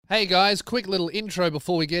Hey guys, quick little intro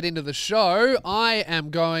before we get into the show. I am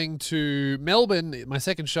going to Melbourne. My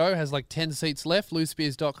second show has like 10 seats left,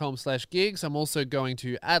 loosebeers.com/gigs. I'm also going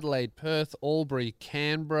to Adelaide, Perth, Albury,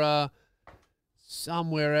 Canberra,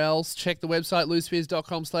 somewhere else. Check the website,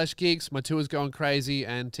 loosebeers.com/gigs. My tour's going crazy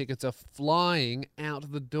and tickets are flying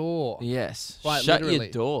out the door. Yes. Quite Shut literally.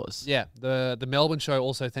 your doors. Yeah, the Melbourne show,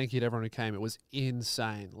 also thank you to everyone who came. It was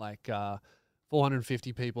insane. Like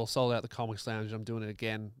 450 people, sold out the Comics Lounge. I'm doing it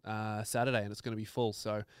again Saturday, and it's going to be full.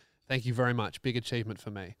 So thank you very much. Big achievement for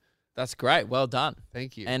me. That's great. Well done.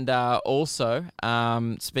 Thank you. And also,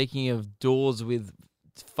 speaking of doors with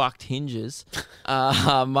fucked hinges,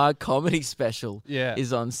 my comedy special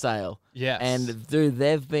is on sale. Yes. And dude,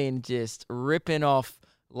 they've been just ripping off,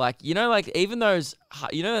 like, like even those,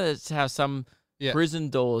 that's how some prison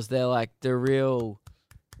doors, they're like the real,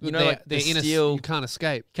 like the steel, you can't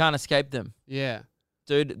escape. Can't escape them. Yeah.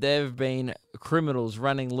 Dude, there have been criminals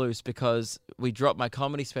running loose because we dropped my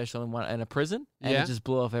comedy special in a prison and it just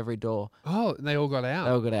blew off every door. Oh, and they all got out.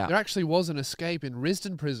 They all got out. There actually was an escape in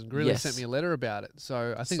Risdon Prison. Grilly sent me a letter about it.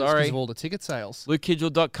 So I think it's because of all the ticket sales.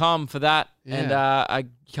 LukeKidgel.com for that. Yeah. And I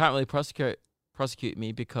can't really prosecute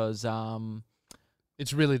me because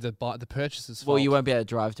it's really the purchaser's fault. Well, you won't be able to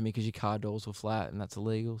drive to me because your car doors were flat and that's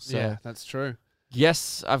illegal. So yeah, that's true.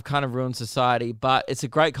 Yes, I've kind of ruined society, but it's a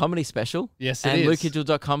great comedy special. Yes, it is. And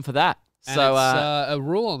LukeKidgel.com for that. And so it's a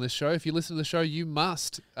rule on this show. If you listen to the show, you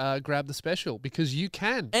must grab the special because you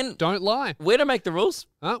can. And don't lie. We don't make the rules.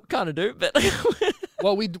 Oh. Kind of do, but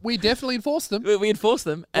well, we definitely enforce them. We enforce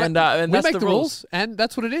them, and we that's make the rules, and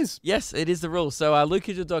that's what it is. Yes, it is the rules. So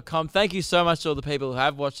LukeKidgel.com. Thank you so much to all the people who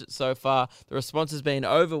have watched it so far. The response has been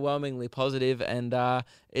overwhelmingly positive, and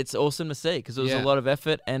it's awesome to see because it was a lot of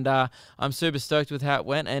effort, and I'm super stoked with how it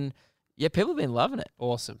went, and yeah, people have been loving it.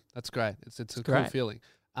 Awesome. That's great. It's a cool feeling.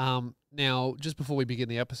 Now, just before we begin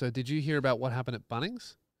the episode, did you hear about what happened at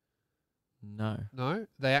Bunnings? No. No?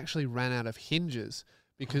 They actually ran out of hinges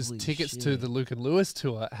because Holy tickets shit. to the Luke and Lewis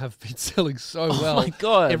tour have been selling so well. Oh my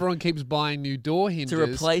God. Everyone keeps buying new door hinges. To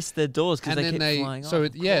replace their doors because they keep flying off.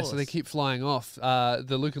 So they keep flying off.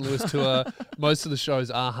 The Luke and Lewis tour, most of the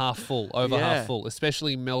shows are half full, over half full,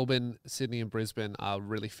 especially Melbourne, Sydney and Brisbane are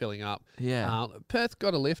really filling up. Yeah. Perth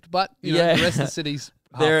got a lift, but the rest of the city's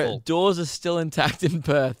their full. doors are still intact in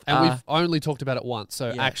Perth. And we've only talked about it once,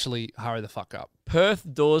 so actually hurry the fuck up. Perth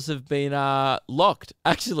doors have been locked,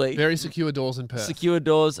 actually. Very secure doors in Perth. Secure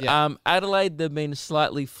doors. Yeah. Adelaide, they've been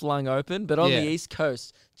slightly flung open, but on the East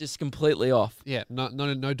Coast, just completely off. Yeah,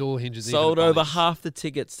 no door hinges. Sold over half the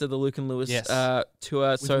tickets to the Luke and Lewis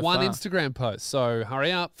tour so far. With one Instagram post, so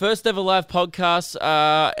hurry up. First ever live podcast,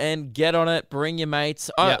 and get on it. Bring your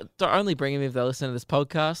mates. Don't only bring them if they listen to this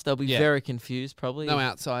podcast. They'll be very confused, probably. No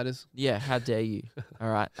outsiders. Yeah, how dare you? All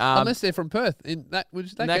right. Unless they're from Perth. In that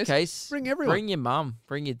case, bring everyone. Bring your mum.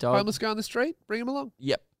 Bring your dog. Homeless guy on the street. Bring him along.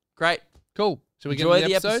 Yep. Great. Cool. Shall we Enjoy get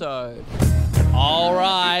into the episode? episode. All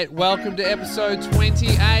right. Welcome to episode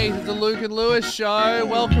 28 of the Luke and Lewis show.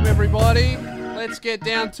 Welcome, everybody. Let's get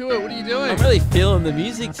down to it. What are you doing? I'm really feeling the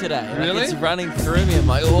music today. Really? Like, it's running through me. I'm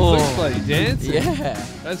like, oh. Looks like you're dancing. Yeah.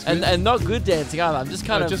 That's good. And not good dancing either. I'm just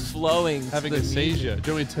kind of just flowing. Having a seizure.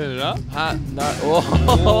 Do you want me to turn it up? No.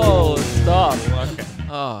 Oh, stop. Okay.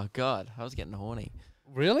 Oh, God. I was getting horny.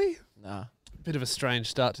 Really? Nah. Bit of a strange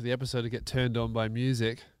start to the episode to get turned on by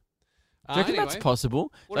music. Do you reckon that's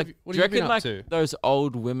possible? What Like, have you do you reckon been up like to? those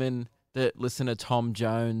old women that listen to Tom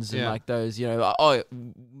Jones and Yeah. like those,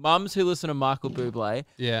 mums who listen to Michael Bublé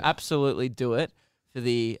absolutely do it for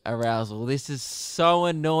the arousal. This is so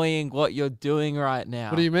annoying what you're doing right now.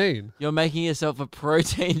 What do you mean? You're making yourself a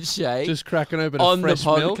protein shake. Just cracking open on a fresh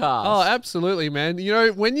the milk? podcast. Oh, absolutely, man. You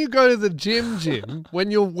know, when you go to the gym, when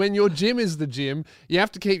your gym is the gym, you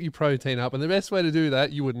have to keep your protein up, and the best way to do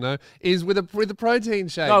that, you wouldn't know, is with a protein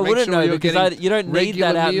shake. No, I Make wouldn't sure know you're because getting you don't need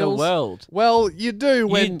regular that out in the meals. world. Well, you do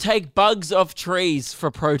when You take bugs off trees for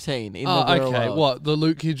protein in the real okay. world. What, the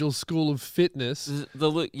Luke Kidgel School of Fitness?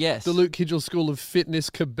 Yes. The Luke Kidgel School of Fitness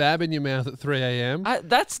kebab in your mouth at 3 a.m.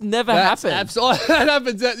 That's never happened. That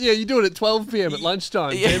happens. You do it at 12 p.m. at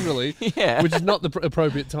lunchtime generally, which is not the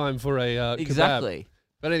appropriate time for a kebab. Exactly.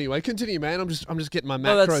 But anyway, continue, man. I'm just getting my macros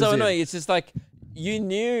No, that's so in. annoying. It's just like you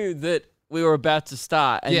knew that we were about to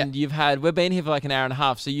start, and we've been here for like an hour and a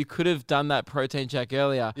half, so you could have done that protein check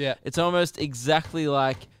earlier. Yeah. It's almost exactly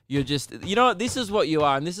like you're just, you know what? This is what you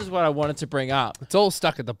are, and this is what I wanted to bring up. It's all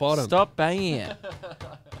stuck at the bottom. Stop banging it.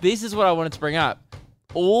 This is what I wanted to bring up.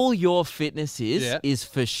 all your fitness is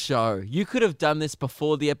for show. You could have done this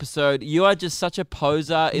before the episode. You are just such a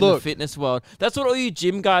poser in the fitness world. That's what all you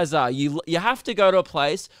gym guys are. You have to go to a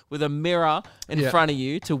place with a mirror in front of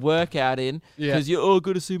you to work out in because you're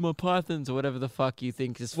good to see my pythons or whatever the fuck you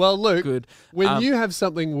think is Luke, good. When you have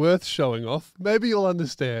something worth showing off, maybe you'll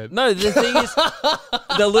understand. No, the thing is,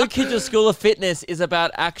 the Luke Kidgel School of Fitness is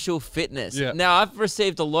about actual fitness. Yeah. Now, I've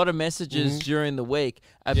received a lot of messages during the week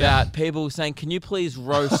about people saying, can you please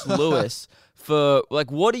roast Lewis for,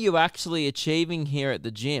 like, what are you actually achieving here at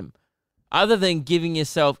the gym? Other than giving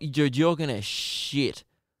yourself, dude, you're going to shit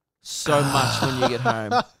so much when you get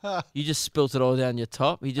home. You just spilt it all down your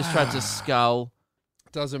top. You just tried to scull.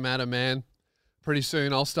 Doesn't matter, man. Pretty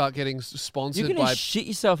soon I'll start getting sponsored by... You're going to shit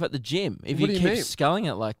yourself at the gym if you keep sculling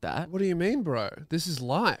it like that. What do you mean, bro? This is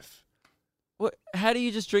life. What? How do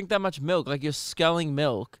you just drink that much milk? Like you're sculling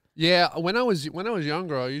milk. Yeah, when I was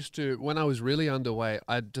younger, when I was really underweight,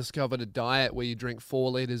 I discovered a diet where you drink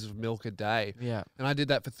 4 liters of milk a day. Yeah. And I did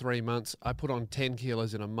that for 3 months. I put on 10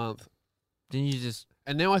 kilos in a month. Didn't you just...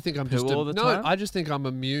 And now I think I'm just... all the time? I just think I'm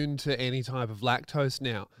immune to any type of lactose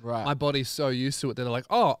now. Right. My body's so used to it that they're like,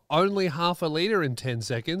 oh, only half a liter in 10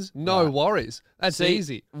 seconds? No worries. That's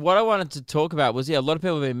easy. What I wanted to talk about was, a lot of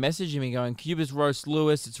people have been messaging me going, can you just roast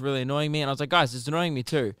Lewis? It's really annoying me. And I was like, guys, it's annoying me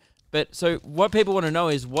too. But so what people want to know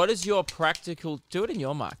is, what is your practical... Do it in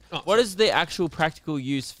your mic. What is the actual practical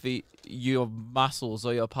use for your muscles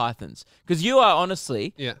or your pythons? Because you are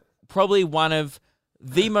honestly probably one of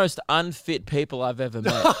the most unfit people I've ever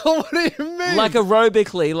met. What do you mean? Like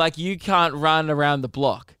aerobically, like you can't run around the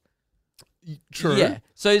block. True. Yeah.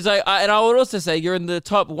 So it's like, and I would also say you're in the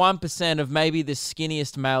top 1% of maybe the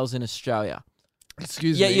skinniest males in Australia.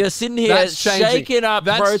 Excuse me. Yeah, you're sitting here shaking up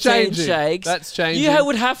protein shakes. That's changing. You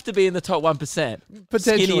would have to be in the top 1%.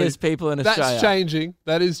 Potentially. Skinniest people in Australia. That's changing.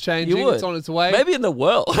 That is changing. You would. It's on its way. Maybe in the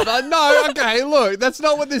world. No, okay, look, that's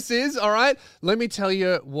not what this is, all right? Let me tell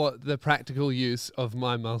you what the practical use of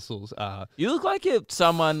my muscles are. You look like you're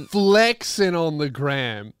someone... Flexing on the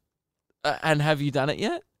gram. And have you done it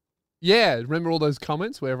yet? Yeah, remember all those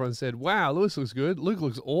comments where everyone said, wow, Lewis looks good. Luke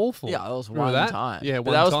looks awful. Yeah, that was remember one that? time. Yeah, but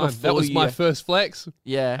one time. That was my first flex.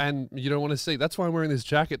 Yeah. And you don't want to see. That's why I'm wearing this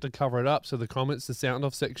jacket to cover it up. So the comments, the sound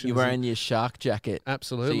off section. You're wearing your shark jacket.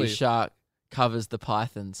 Absolutely. So your shark covers the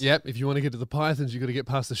pythons. Yep. If you want to get to the pythons, you've got to get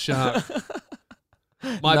past the shark.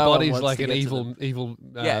 My body's like an evil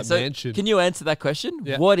mansion. Can you answer that question?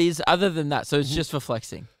 Yeah. What is, other than that, so it's just for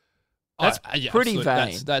flexing? That's pretty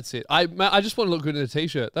vain. That's it. I just want to look good in a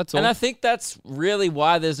t-shirt. That's all. And I think that's really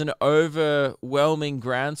why there's an overwhelming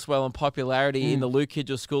groundswell and popularity in the Luke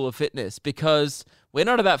Kidgel School of Fitness, because we're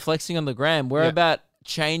not about flexing on the gram. We're about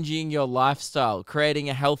changing your lifestyle, creating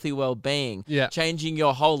a healthy well-being, changing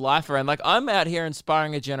your whole life around. Like, I'm out here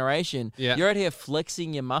inspiring a generation. Yeah. You're out here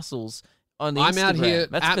flexing your muscles on the Instagram. I'm out here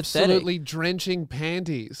that's absolutely pathetic. drenching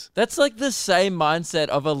panties. That's like the same mindset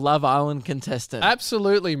of a Love Island contestant.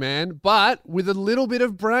 Absolutely, man. But with a little bit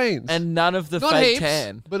of brains. And none of the Not fake heaps,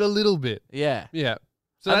 tan. but a little bit. Yeah. Yeah.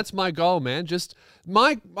 So that's my goal, man. Just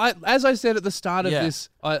as I said at the start of this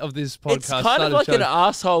podcast, it's kind of like an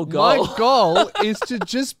asshole goal. My goal is to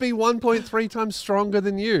just be 1.3 times stronger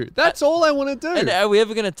than you. That's all I want to do. And are we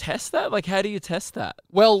ever going to test that? Like, how do you test that?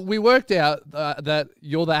 Well, we worked out that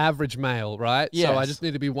you're the average male, right? Yes. So I just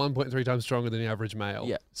need to be 1.3 times stronger than the average male.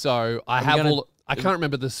 Yeah. So I can't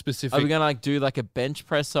remember the specific. Are we going to do like a bench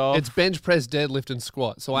press off? It's bench press, deadlift, and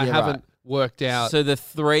squat. So I haven't worked out. So the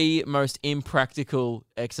 3 most impractical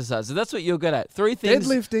exercises. That's what you're good at. 3 things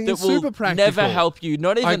Deadlifting that is will super practical. never help you.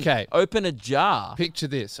 Not even open a jar. Picture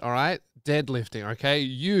this, all right? Deadlifting, okay?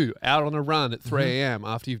 You out on a run at 3 a.m.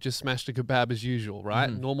 after you've just smashed a kebab as usual, right?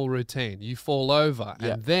 Normal routine. You fall over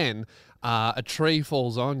and then a tree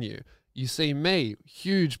falls on you. You see me,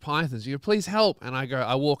 huge pythons. You go, please help. And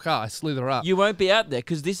I walk up, I slither up. You won't be out there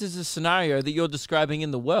because this is a scenario that you're describing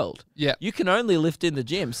in the world. Yeah. You can only lift in the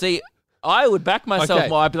gym. See, I would back myself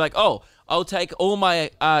more. I'd be like, oh, I'll take all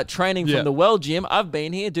my training from the Well Gym. I've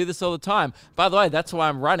been here, do this all the time. By the way, that's why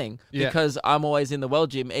I'm running, because I'm always in the Well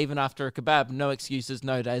Gym, even after a kebab. No excuses,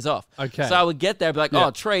 no days off. Okay. So I would get there, be like,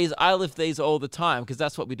 oh, trees, I lift these all the time because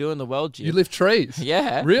that's what we do in the Well Gym. You lift trees?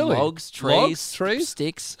 Yeah. Really? Logs, trees,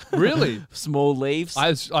 sticks. Really? Small leaves. I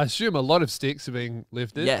assume a lot of sticks are being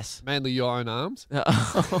lifted. Yes. Mainly your own arms.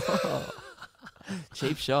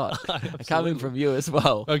 Cheap shot. Coming from you as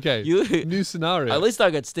well. Okay. New scenario. At least I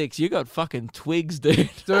got sticks. You got fucking twigs, dude.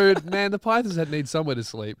 Dude, man, the pythons need somewhere to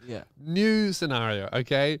sleep. Yeah. New scenario,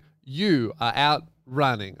 okay? You are out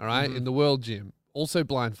running, all right, in the World Gym, also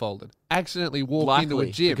blindfolded. Accidentally walk into a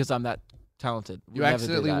gym. Because I'm that talented. Would You never do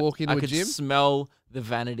accidentally that. walk into I a could gym? smell the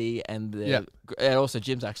vanity and the. Yeah. And also,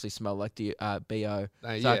 gyms actually smell like the BO. So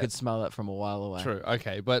I yeah. could smell it from a while away. True.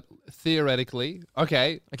 Okay, but theoretically,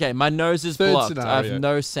 okay. Okay, my nose is Third blocked. I scenario. have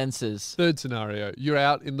no senses. Third scenario: you're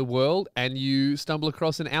out in the world and you stumble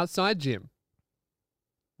across an outside gym,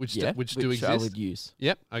 which do I exist. would use.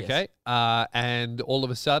 Yep. Okay. And all of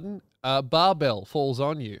a sudden, a barbell falls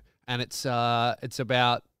on you, and it's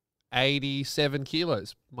about 87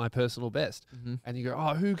 kilos, my personal best. Mm-hmm. And you go,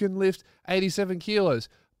 oh, who can lift 87 kilos?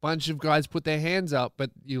 Bunch of guys put their hands up, but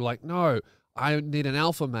you're like, no, I need an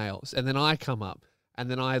alpha male. And then I come up, and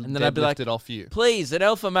then I And then I'd be deadlift like, it off you. Please, an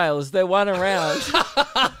alpha male. Is there one around?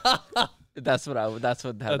 That's how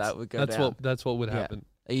that would go down. That's what would Yeah. happen.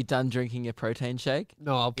 Are you done drinking your protein shake?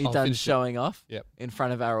 No, Are you I'll done finish it. showing off Yep. in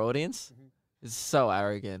front of our audience? Mhm. It's so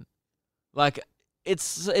arrogant. Like,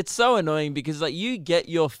 it's so annoying because, like, you get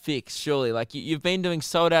your fix, surely. Like, you've been doing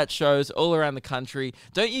sold-out shows all around the country.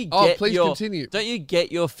 Don't you Oh, get please continue. Don't you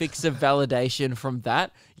get your fix of validation from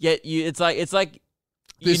that? Yet it's like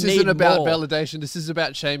you This need isn't about more. validation. This is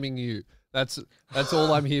about shaming you. That's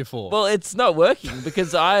all I'm here for. Well, it's not working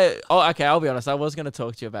because okay, I'll be honest. I was going to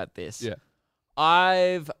talk to you about this. Yeah.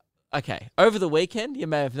 Over the weekend, you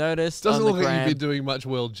may have noticed Doesn't on the look like gram, you've been doing much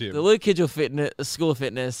world gym. the Luke Kidgel School of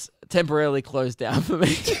Fitness temporarily closed down for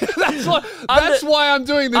me. That's why I'm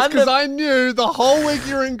doing this, because I knew the whole week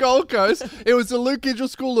you're in Gold Coast, it was the Luke Kidgel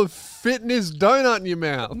School of Fitness donut in your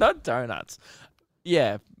mouth. Not donuts.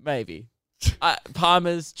 Yeah, maybe.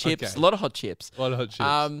 Palmer's, chips, Okay. a lot of hot chips. A lot of hot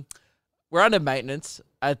chips. We're under maintenance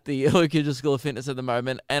at the Luke Kidgel School of Fitness at the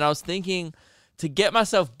moment, and I was thinking to get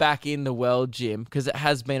myself back in the world gym, because it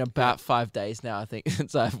has been about 5 days now, I think,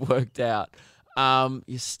 since I've worked out.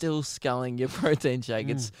 You're still sculling your protein shake.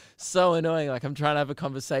 It's so annoying. Like, I'm trying to have a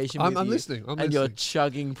conversation with I'm you. listening. I'm and you're listening.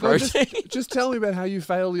 chugging No, protein. just tell me about how you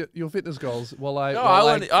fail your fitness goals while I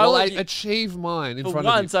want you- achieve mine in For front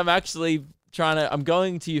once, of I'm actually I'm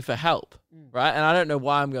going to you for help, right? And I don't know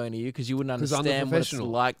why I'm going to you, because you wouldn't 'Cause I'm the understand what it's professional.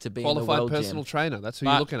 like to be you. in the Qualified world personal gym. trainer. That's who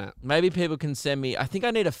But you're looking at. Maybe people can send me. I think I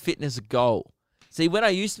need a fitness goal. See, when I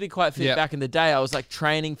used to be quite fit Yep. back in the day, I was like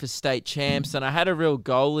training for state champs, and I had a real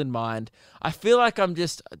goal in mind. I feel like I'm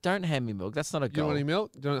just don't hand me milk. That's not a Do you goal. want any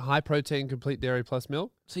milk? Do you want high protein, complete dairy plus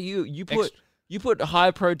milk? So you put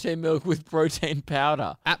high protein milk with protein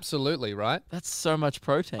powder. Absolutely, right? That's so much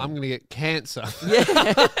protein. I'm going to get cancer.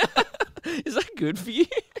 Yeah. Is that good for you?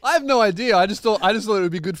 I have no idea. I just thought it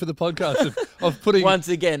would be good for the podcast of putting Once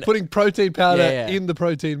again, putting protein powder Yeah. in the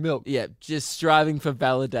protein milk. yeah, just striving for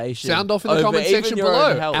validation. Sound off in the over comment even section your own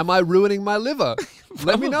below. health. Am I ruining my liver?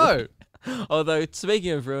 Let me know. Although,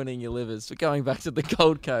 speaking of ruining your livers, going back to the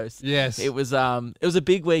Gold Coast, Yes. it was a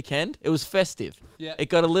big weekend. It was festive. Yeah. It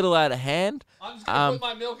got a little out of hand. I'm just gonna put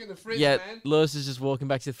my milk in the fridge, Yeah, Lewis is just walking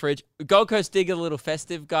back to the fridge. Gold Coast did get a little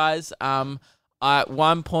festive, guys. At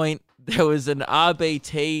one point there was an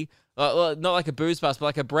RBT, not like a booze bus, but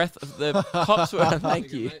like a breath. The cops were.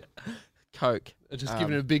 Thank you. Coke. Just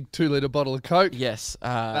giving it a big 2-liter bottle of Coke. Yes.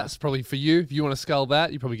 That's probably for you. If you want to scull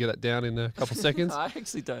that, you probably get that down in a couple seconds. I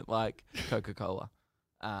actually don't like Coca-Cola.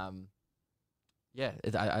 Yeah,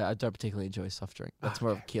 I don't particularly enjoy soft drink. That's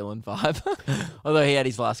more of a Keelan vibe. Although he had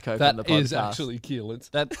his last Coke on the That podcast. is actually Keelan's.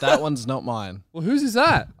 That one's not mine. Well, whose is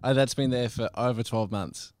that? That's been there for over 12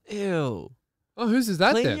 months. Ew. Oh, whose is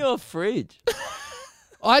that Clean then? your fridge.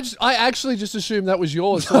 I actually just assumed that was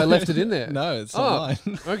yours, so I left it in there. No, it's not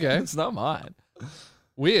mine. Okay. It's not mine.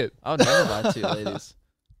 Weird. I'll never buy 2 liters.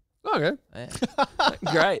 Okay. Yeah.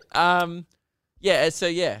 Great.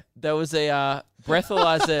 There was a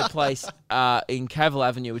breathalyzer place in Cavill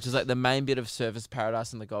Avenue, which is like the main bit of Surfers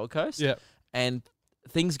Paradise on the Gold Coast. Yeah. And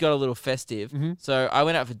things got a little festive. Mhm. So I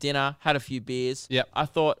went out for dinner, had a few beers. Yep. I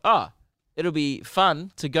thought, it'll be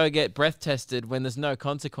fun to go get breath tested when there's no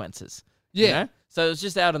consequences. Yeah. You know? So it was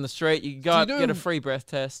just out on the street. You could go Do you up, know- get a free breath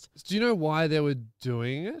test Do you know why they were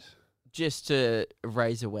doing it? just to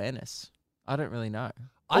raise awareness. I don't really know.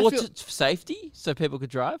 I Or feel- safety, so people could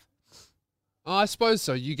drive. Oh, I suppose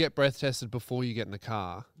so. You get breath tested before you get in the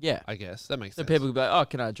car. Yeah. I guess that makes So sense. people could be like,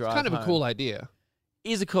 can I drive? It's kind of a home? cool idea.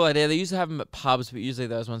 Is a cool idea. They used to have them at pubs, but usually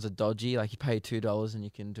those ones are dodgy. Like you pay $2 and you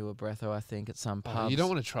can do a breatho, I think, at some Oh, pubs. you don't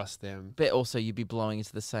want to trust them. But also you'd be blowing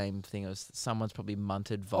into the same thing as someone's probably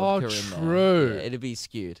munted vodka in there. true. Yeah, it'd be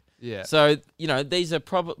skewed. Yeah. So, these are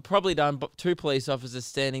probably done by 2 police officers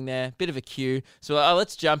standing there, bit of a queue. So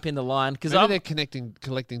let's jump in the line because Maybe they're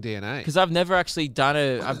collecting DNA. I've never actually done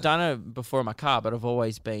I've done it before in my car, but I've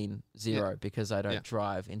always been 0 because I don't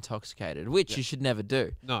drive intoxicated, which you should never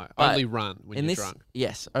do. No, But only run when you're drunk.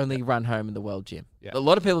 Yes, only run home in the World Gym. Yeah. A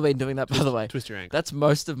lot of people have been doing that, by the way. Twist your ankle. That's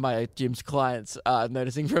most of my gym's clients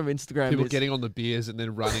noticing from Instagram. People is, getting on the beers and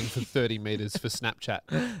then running for 30 meters for Snapchat.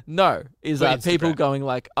 No, is For people Instagram. going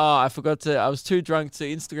like, oh, I was too drunk to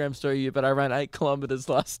Instagram story you, but I ran 8 kilometers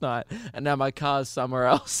last night and now my car's somewhere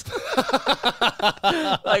else.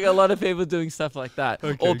 Like a lot of people doing stuff like that.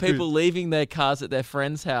 Okay, or people good. leaving their cars at their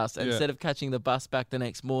friend's house and Yeah. instead of catching the bus back the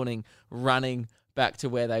next morning, running back to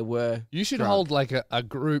where they were. You should drunk. hold like a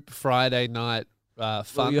group Friday night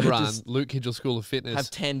fun you run, just Luke Hidgel School of Fitness. Have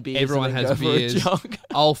 10 beers Everyone and then has go for a beers. jog.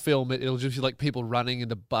 I'll film it. It'll just be like people running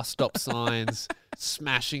into bus stop signs,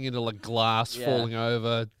 smashing into like glass, Yeah. falling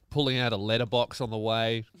over, pulling out a letterbox on the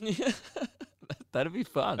way. That'd be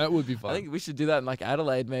fun. That would be fun. I think we should do that in like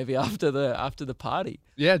Adelaide maybe after the party.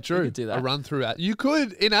 Yeah, true. could do that. A run through. You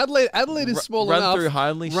could in Adelaide. Adelaide is small Run enough. through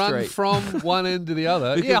Hindley Run Street. from one end to the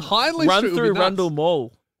other. We Yeah, could Hindley run Street would through be nuts. Rundle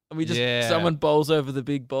Mall. And we just Yeah. someone bowls over the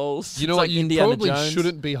big balls. You know It's what? like You Indiana probably Jones.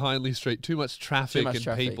 shouldn't be Hindley Street. Too much traffic much and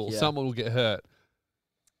traffic, people. yeah. Someone will get hurt.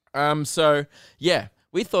 So yeah,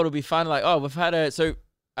 we thought it'd be fun. Like, oh, we've had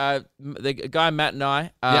the guy Matt and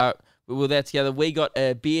I, Yep. we were there together. We got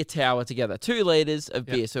a beer tower together, 2 liters of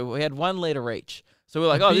Yep. beer. So we had 1 liter each. So we're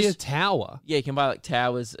like, A oh, beer this. tower. Yeah, you can buy like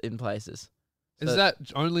towers in places. Is So- that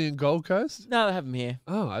only in Gold Coast? No, they have them here.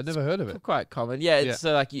 Oh, I'd never heard of it. Quite common. Yeah, Yeah. it's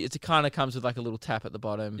so like it kind of comes with like a little tap at the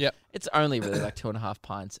bottom. Yep. It's only really like 2.5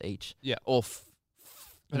 pints each. Yeah. Or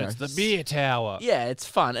But it's the beer tower. Yeah, it's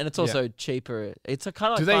fun and it's also cheaper. It's a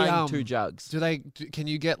kind of Do like they, buying 2 jugs. Can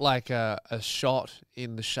you get like a shot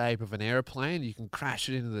in the shape of an airplane? You can crash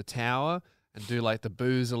it into the tower and do like the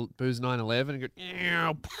booze 911 and go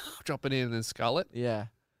drop it in and then scull it. Yeah.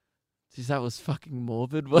 Jeez, that was fucking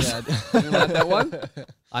morbid. Wasn't it? You like that one?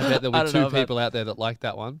 I bet there I were don't 2 know about- people out there that like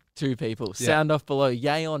that one. 2 people. Yeah. Sound off below.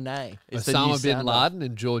 Yay or nay? Is the new Osama bin sound off. Laden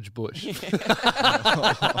and George Bush.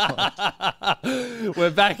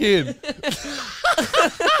 We're back in.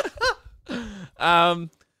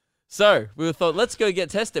 So we thought, let's go get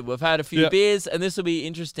tested. We've had a few Yep. beers, and this will be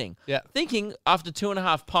interesting. Yeah. Thinking after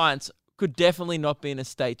 2.5 pints, could definitely not be in a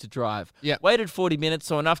state to drive. Yep. Waited 40 minutes,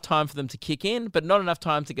 so enough time for them to kick in, but not enough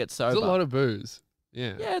time to get sober. There's a lot of booze.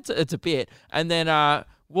 Yeah. Yeah, it's a bit. And then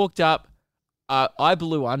walked up. I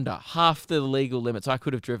blew under half the legal limit, so I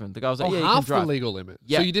could have driven. The guy was like, Oh, yeah, you half can drive. the legal limit.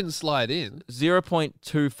 Yeah. So you didn't slide in.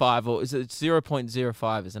 0.25, or is it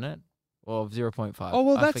 0.05, isn't it? Or 0.5? Oh,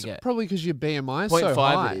 well, I that's forget. probably because your BMI is 0.5 so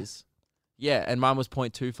high. it is. Yeah, and mine was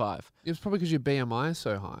 0.25. It was probably because your BMI is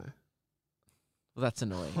so high. Well, that's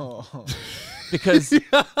annoying. Oh. Because It's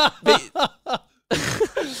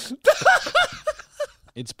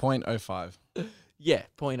 0.05. yeah,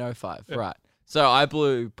 0.05, right. So I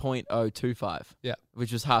blew 0.025. Yeah.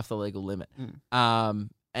 Which was half the legal limit. Mm.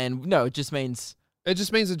 And no, it just means It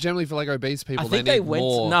just means that generally for like obese people, I think they they need went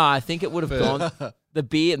more. no, I think it would have for- gone the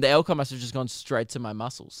beer and the alcohol must have just gone straight to my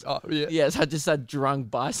muscles. Oh, yeah. Yes, I just had drunk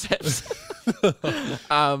biceps.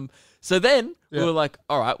 So then we Yeah. were like,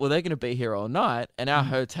 all right, well, they're going to be here all night, and our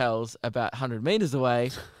hotel's about 100 meters away.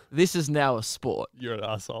 This is now a sport. You're an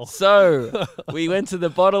asshole. So we went to the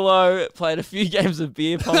Bottle-O, played a few games of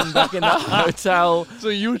beer pong back in the hotel. So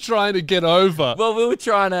you were trying to get over. Well, we were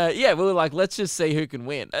trying to, we were like, let's just see who can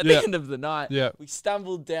win. At Yeah. the end of the night, Yeah. we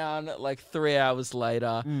stumbled down like 3 hours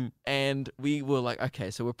later, and we were like, okay,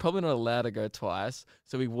 so we're probably not allowed to go twice.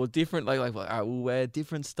 So we wore different, like all right, we'll wear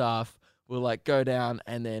different stuff. We'll like go down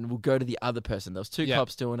and then we'll go to the other person. There was 2 Yeah.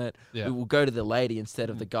 cops doing it. Yeah. We will go to the lady instead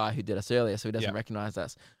of the guy who did us earlier, so he doesn't Yeah. recognize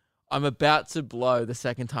us. I'm about to blow the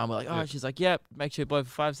second time. We're like, oh, Yeah. she's like, yep, make sure you blow for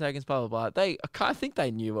 5 seconds, blah, blah, blah. I think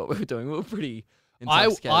they knew what we were doing. We were pretty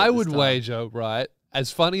intoxicated I at this would time. wager, right?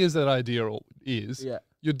 As funny as that idea is, Yeah.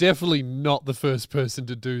 you're definitely not the first person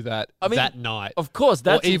to do that I mean, that night. Of course, Or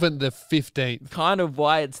that's even the 15th. kind of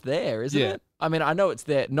why it's there, isn't Yeah. it? I mean, I know it's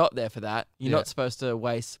there, not there for that. You're Yeah. not supposed to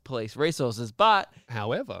waste police resources, but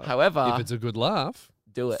However, However- if it's a good laugh,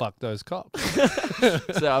 do it. fuck those cops.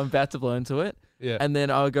 So I'm about to blow into it. Yeah. And then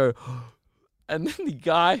I'll go, and then the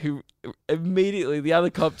guy who immediately, the other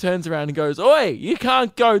cop turns around and goes, oi, you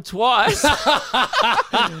can't go twice.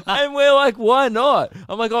 And we're like, why not?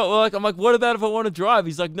 I'm like, what about if I want to drive?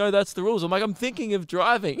 He's like, no, that's the rules. I'm like, I'm thinking of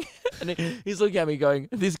driving. And he's looking at me going,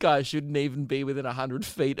 this guy shouldn't even be within 100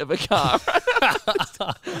 feet of a car.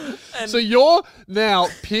 So you're now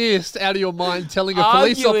pierced out of your mind telling a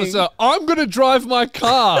police Arguing. officer, I'm going to drive my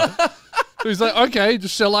car. He's like, okay,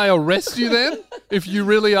 shall I arrest you then? If you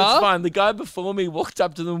really It's are, fine. The guy before me walked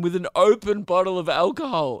up to them with an open bottle of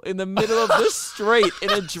alcohol in the middle of the street in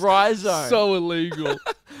a dry zone. so illegal.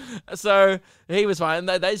 So he was fine.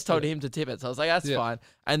 They just told him to tip it. So I was like, that's fine.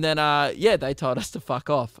 And then, they told us to fuck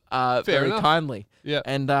off very enough. kindly. Yeah.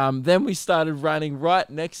 And then we started running right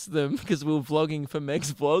next to them because we were vlogging for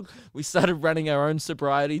Meg's vlog. We started running our own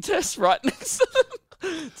sobriety test right next to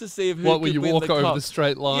them to see if who What, will could you win walk the over cop. the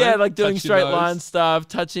straight line? Yeah, like doing touch your straight nose? line stuff,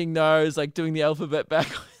 touching nose, like doing the alphabet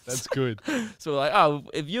backwards. That's good. So we're like, oh,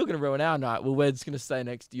 if you're going to ruin our night, well, we're just going to stay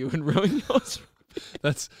next to you and ruin yours.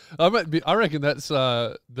 I reckon that's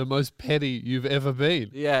the most petty you've ever been.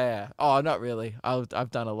 Yeah. Oh, not really. I've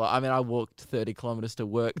done a lot. I mean, I walked 30 kilometers to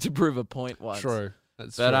work to prove a point once. True.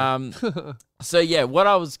 That's But true. so yeah,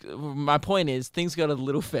 my point is things got a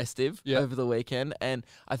little festive over the weekend, and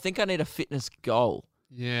I think I need a fitness goal.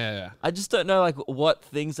 Yeah. I just don't know like what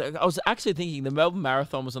things. I was actually thinking the Melbourne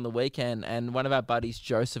Marathon was on the weekend, and one of our buddies,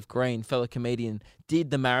 Joseph Green, fellow comedian,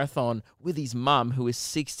 did the marathon with his mum, who is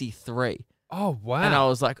 63. Oh wow. And I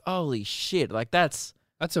was like, holy shit, like that's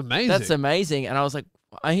amazing. That's amazing. And I was like,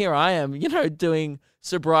 here I am, doing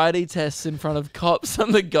sobriety tests in front of cops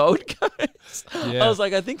on the Gold Coast. Yeah. I was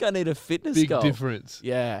like, I think I need a fitness Big goal. difference.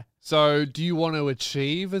 Yeah. So, do you want to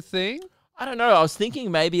achieve a thing? I don't know. I was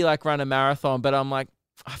thinking maybe like run a marathon, but I'm like,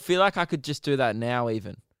 I feel like I could just do that now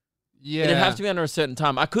even. Yeah. It'd have to be under a certain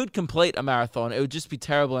time. I could complete a marathon. It would just be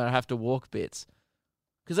terrible and I'd have to walk bits.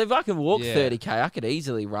 Because if I can walk 30K, I could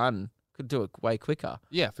easily run. Could do it way quicker.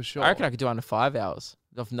 Yeah, for sure. I reckon I could do under 5 hours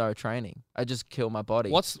of no training. I just kill my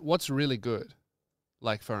body. What's really good,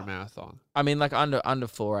 like for a marathon? I mean, like under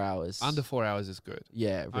 4 hours. Under 4 hours is good.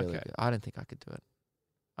 Yeah, really Okay. good. I don't think I could do it.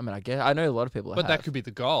 I mean, I know a lot of people But that could be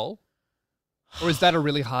the goal. Or is that a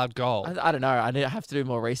really hard goal? I don't know. I have to do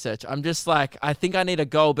more research. I'm just like, I think I need a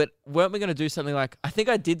goal, but weren't we going to do something like, I think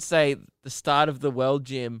I did say the start of the World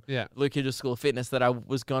Gym, Luke Hidges School of Fitness, that I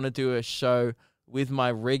was going to do a show with my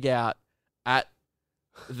rig out at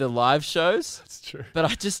the live shows. That's true. But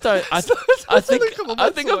I just don't. I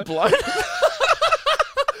think I'm blown.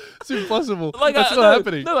 It's impossible. Like, That's not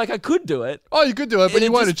happening. No, like I could do it. Oh, you could do it, but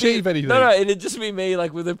you won't achieve anything. No, it'd just be me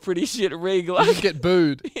like with a pretty shit rig. Like, You'd get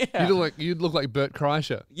booed. Yeah. You'd look like Bert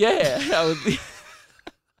Kreischer. Yeah, I would.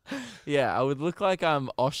 Yeah, I would look like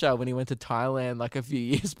Osher when he went to Thailand like a few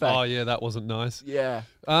years back. Oh yeah, that wasn't nice. Yeah.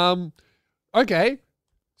 Okay,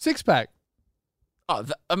 6-pack. Oh,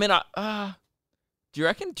 I mean, do you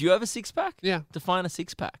reckon? Do you have a 6-pack? Yeah. Define a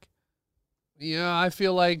 6-pack. Yeah, I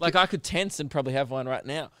feel like I could tense and probably have one right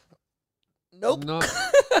now. Nope. No.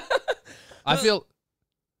 I feel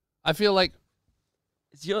like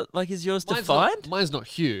is yours mine's defined? mine's not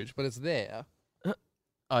huge, but it's there.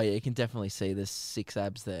 Oh yeah, you can definitely see the 6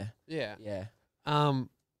 abs there. Yeah. Yeah.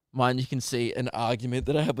 Mine you can see an argument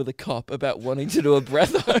that I had with a cop about wanting to do a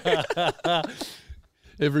breath hold.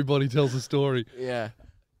 Everybody tells a story. Yeah.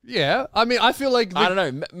 Yeah. I mean, I feel like I don't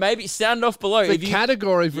know. Maybe sound off below. the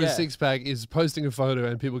category for a 6-pack is posting a photo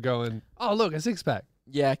and people going, "Oh, look, a 6-pack."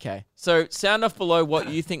 Yeah, okay. So sound off below what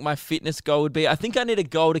you think my fitness goal would be. I think I need a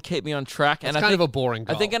goal to keep me on track. It's kind of a boring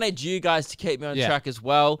goal. I think I need you guys to keep me on track as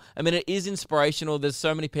well. I mean, it is inspirational. There's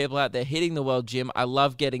so many people out there hitting the World Gym. I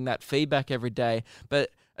love getting that feedback every day. But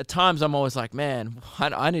at times I'm always like, man,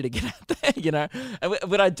 I need to get out there, And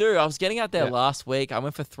what I do, I was getting out there last week. I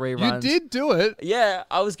went for 3 runs. You did do it. Yeah,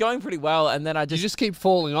 I was going pretty well. And then I You just keep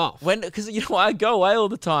falling off. because I go away all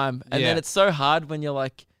the time. And then it's so hard when you're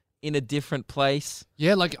like in a different place.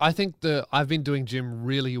 Yeah, like I think I've been doing gym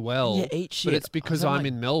really well. Yeah, eat shit. But it's because I'm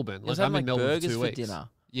in Melbourne. Like I'm in Melbourne for burgers 2 for weeks. dinner.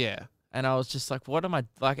 Yeah. And I was just like, what am I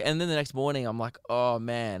like? And then the next morning, I'm like, oh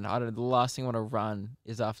man, the last thing I want to run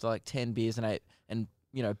is after like 10 beers and 8 and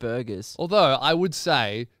burgers. Although I would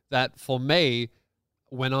say that for me,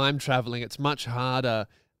 when I'm traveling, it's much harder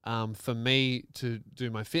for me to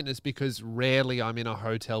do my fitness because rarely I'm in a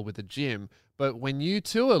hotel with a gym. But when you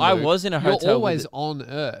tour, Luke, I was in a hotel. You're always on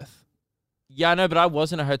Earth. Yeah, I know, but I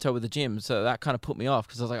was in a hotel with a gym, so that kind of put me off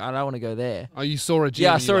because I was like, I don't want to go there. Oh, you saw a gym?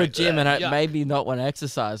 Yeah, I saw a gym, and it yuck. made me not want to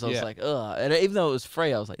exercise. I was like, ugh. And even though it was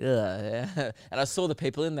free, I was like, ugh. Yeah. And I saw the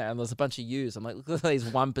people in there, and there was a bunch of yous. I'm like, look at these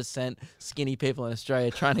 1% skinny people in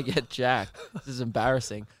Australia trying to get jacked. This is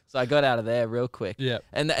embarrassing. So I got out of there real quick. Yeah.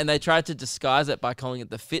 And they tried to disguise it by calling it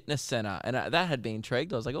the fitness center, and that had me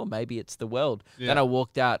intrigued. I was like, oh, maybe it's the World. Yeah. Then I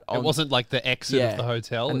walked out. It wasn't like the exit of the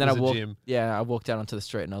hotel. And it then was I walked. a gym. Yeah, I walked out onto the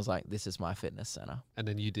street, and I was like, this is my fitness center. And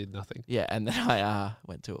then you did nothing. Yeah, and then I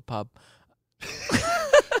went to a pub.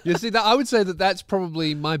 You see, that I would say that's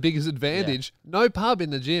probably my biggest advantage. No pub in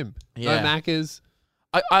the gym. Yeah. No Maccas.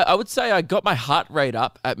 I would say I got my heart rate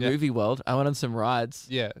up at Movie World. I went on some rides.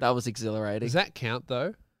 Yeah. That was exhilarating. Does that count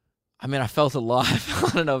though? I mean, I felt alive.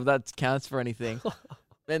 I don't know if that counts for anything.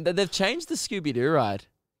 And they've changed the Scooby-Doo ride.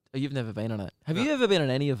 Oh, you've never been on it. Have you ever been on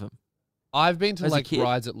any of them? I've been to As a like kid?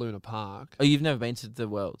 rides at Luna Park. Oh, you've never been to the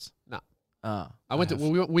Worlds? No. Oh, I went to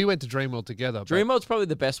we went to Dreamworld together. but Dreamworld's probably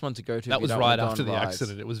the best one to go to. That if you was don't right wanna go after on the rides.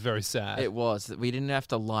 accident. It was very sad. It was. We didn't have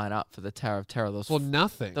to line up for the Tower of Terror. There was For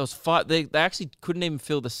nothing. There was five. They actually couldn't even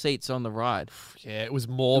fill the seats on the ride. Yeah, it was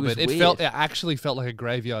morbid. It was It actually felt like a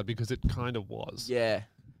graveyard because it kind of was. Yeah,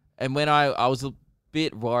 and when I was a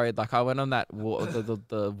bit worried, like I went on that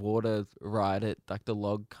the water ride at like the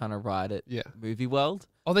log kind of ride at Yeah. Movie World.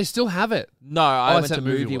 Oh, they still have it. No, I went it's to at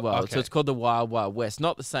Movie Movie World. World, Okay. so it's called the Wild Wild West.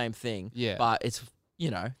 Not the same thing. Yeah. but it's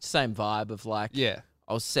same vibe of like Yeah.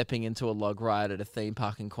 I was stepping into a log ride at a theme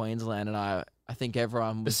park in Queensland, and I think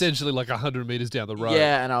everyone was Essentially like 100 meters down the road.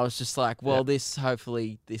 yeah, and I was just like, well, Yeah.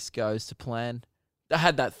 hopefully this goes to plan. I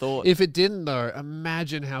had that thought. If it didn't though,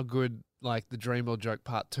 imagine how good like the Dreamworld Joke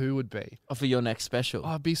Part 2 would be. for your next special. Oh,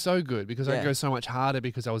 it'd be so good because Yeah. I'd go so much harder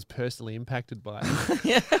because I was personally impacted by it.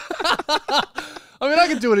 Yeah. I mean, I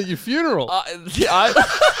could do it at your funeral.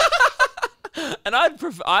 And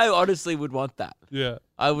I honestly would want that. yeah.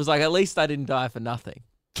 I was like, at least I didn't die for nothing,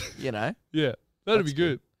 you know? Yeah. That'd That's be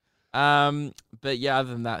good. But yeah,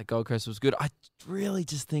 other than that, Gold Coast was good. I really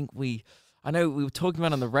just think I know we were talking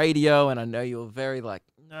about it on the radio, and I know you were very like,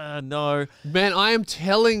 no. Man, I am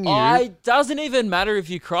telling you. It doesn't even matter if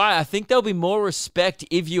you cry. I think there'll be more respect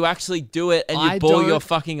if you actually do it and you I bawl your don't-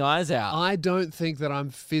 fucking eyes out. I don't think that I'm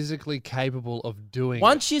physically capable of doing it.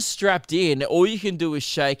 Once you're strapped in, all you can do is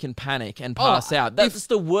shake and panic and pass out. That's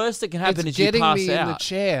the worst that can happen It's is you getting pass me in the out.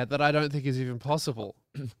 chair that I don't think is even possible.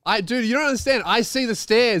 Dude, you don't understand. I see the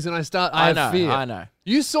stairs and I have fear. I know.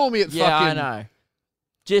 You saw me at Yeah, fucking. I know.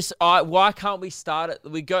 Just why can't we start it?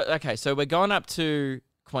 Okay, so we're going up to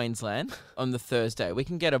Queensland on the Thursday. We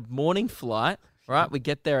can get a morning flight, right? We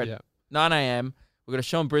get there at Yeah. 9 a.m. We're going to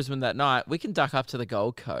show in Brisbane that night. We can duck up to the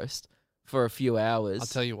Gold Coast for a few hours. I'll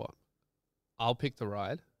tell you what. I'll pick the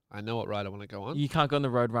ride. I know what ride I want to go on. You can't go on the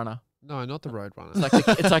Roadrunner. No, not the Roadrunner.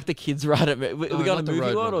 It's like the kids ride at we No, going not to the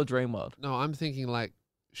Movie World Roadrunner. or Dream World? No, I'm thinking like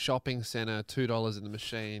shopping center, $2 in the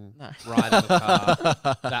machine, No. ride in the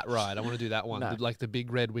car. That ride. I want to do that one. No. Like the big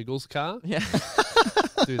red Wiggles car. Yeah.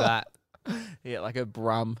 Do that. Yeah, like a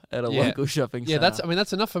brum at a Yeah. local shopping Yeah, centre.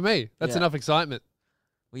 that's enough for me. That's Yeah. enough excitement.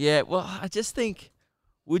 Yeah, well, I just think,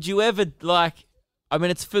 would you ever, like, I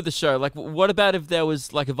mean, it's for the show. Like, what about if there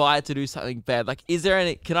was, like, if I had to do something bad? Like,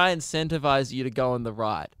 can I incentivize you to go on the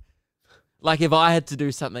ride? Like, if I had to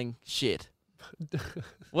do something shit.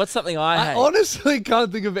 What's something I I hate? honestly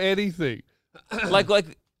can't think of anything. like,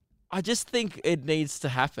 I just think it needs to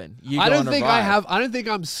happen. I go don't on a think ride. I don't think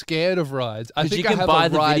I'm scared of rides. I Because think you can I have buy a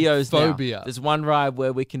the ride videos phobia. now. There's one ride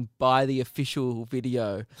where we can buy the official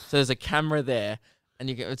video. So there's a camera there, and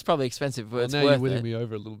it's probably expensive, but it's now worth you're winning it. me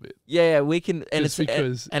over a little bit. Yeah, we can, and Just it's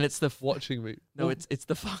because and it's the watching me. no, it's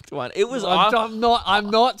the fucked one. It was I'm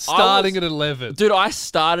not starting at 11. dude. I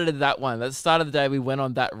started at that one. At the start of the day, we went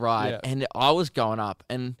on that ride, Yeah. and I was going up,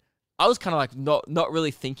 and I was kind of like not really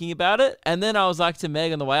thinking about it. And then I was like to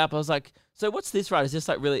Meg on the way up, I was like, "So what's this ride? Is this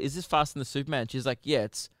is this faster than the Superman?" She's like, "Yeah,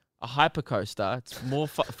 it's a hyper coaster. It's more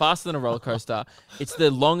faster than a roller coaster. It's the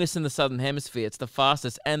longest in the Southern Hemisphere. It's the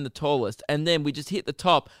fastest and the tallest." And then we just hit the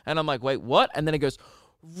top, and I'm like, "Wait, what?" And then it goes,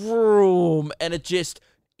 vroom, and it just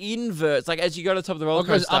inverts. Like as you go to the top of the roller It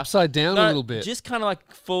goes coaster, upside down a little bit. just kind of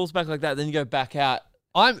like falls back like that. Then you go back out.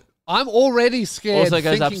 I'm already scared. Also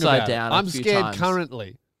goes thinking upside about it. down a I'm few scared times.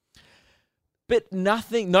 currently. But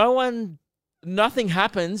nothing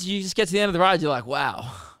happens. You just get to the end of the ride. You're like, wow,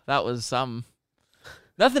 that was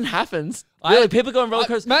nothing happens. Really, people go on roller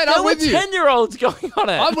coasters. Mate, there I'm were with you. 10-year-olds going on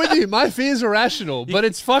it. I'm with you. My fears are rational, but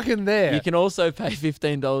it's fucking there. You can also pay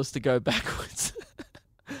 $15 to go backwards.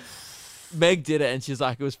 Meg did it, and she's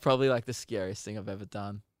like, it was probably like the scariest thing I've ever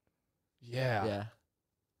done. Yeah. Yeah.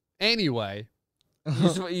 Anyway,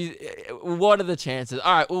 What are the chances?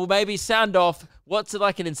 All right, well, maybe sound off. What's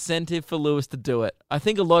like an incentive for Lewis to do it? I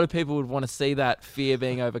think a lot of people would want to see that fear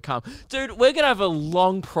being overcome. Dude, we're going to have a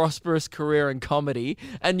long, prosperous career in comedy,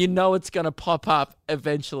 and you know it's going to pop up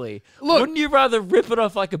eventually. Look- Wouldn't you rather rip it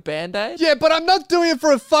off like a Band-Aid? yeah, but I'm not doing it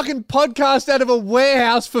for a fucking podcast out of a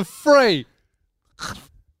warehouse for free.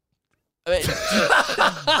 I mean,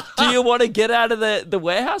 do you want to get out of the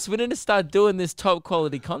warehouse? We need to start doing this top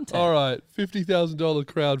quality content. All right, $50,000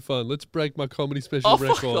 crowd fund. Let's break my comedy special Oh,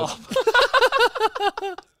 fuck record. off.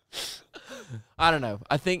 I don't know.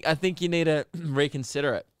 I think you need to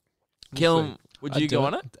reconsider it. Killam, would you go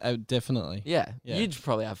on it? Definitely. Yeah, Yeah. you'd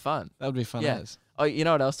probably have fun. That would be fun Yeah. as. Oh, you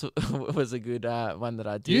know what else was a good one that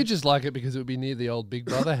I did? You just like it because it would be near the old Big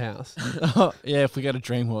Brother house. Yeah, if we go to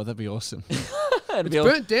Dreamworld, that'd be awesome. It'd It's be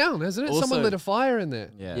burnt down, hasn't it? Someone Also- lit a fire in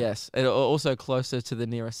there. Yeah. Yes, and also closer to the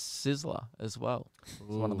nearest Sizzler as well. It's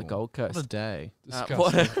one on the Ooh, Gold Coast. What a day. Disgusting.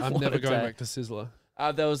 what a- I'm what never a going day. back to Sizzler.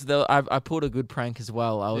 I pulled a good prank as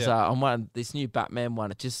well. I was Yeah. on one this new Batman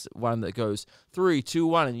one. It's just one that goes 3, 2,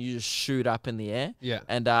 1, and you just shoot up in the air. Yeah.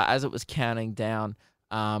 And as it was counting down,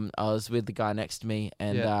 I was with the guy next to me,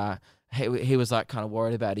 and Yeah. he was like kind of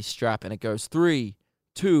worried about his strap, and it goes 3,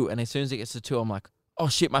 2, and as soon as it gets to 2, I'm like, oh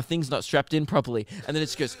shit, my thing's not strapped in properly, and then it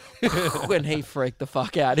just goes, and he freaked the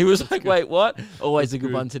fuck out. He was like, wait, what? Always a good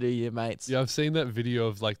good. one to do, your mates. Yeah, I've seen that video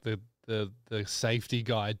of like the safety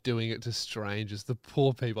guy doing it to strangers. The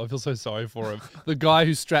poor people. I feel so sorry for him. The guy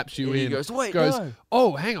who straps you And he in goes, wait, goes, no.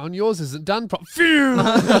 oh, hang on, yours isn't done Phew!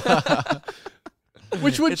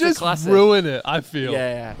 Which would It's a just classic. ruin it, I feel.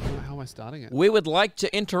 Yeah. How am I starting it? We would like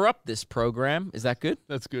to interrupt this program. Is that good?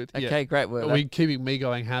 That's good. Okay, Yeah. great. Are we keeping me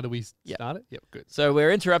going? How do we Yeah. start it? Yep, good. So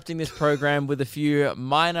we're interrupting this program with a few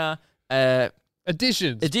minor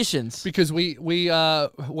Additions. additions. Because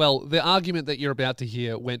well, the argument that you're about to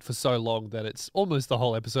hear went for so long that it's almost the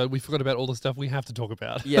whole episode. We forgot about all the stuff we have to talk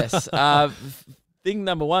about. Yes. Thing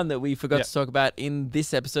number one that we forgot Yep. to talk about in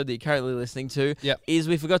this episode that you're currently listening to Yep. is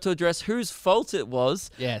we forgot to address whose fault it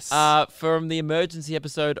was Yes. from the emergency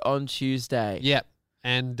episode on Tuesday. Yep.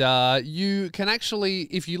 And you can actually,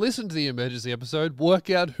 if you listen to the emergency episode,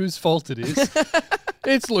 work out whose fault it is.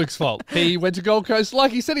 It's Luke's fault. He went to Gold Coast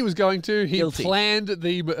like he said he was going to. He Guilty. planned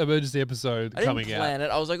the emergency episode I didn't coming out. plan it.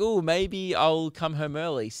 I was like, oh, maybe I'll come home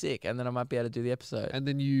early, sick, and then I might be able to do the episode. And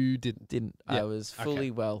then you didn't. Didn't. Yeah. I was fully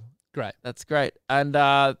Okay. well. Great. That's great. And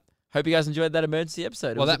hope you guys enjoyed that emergency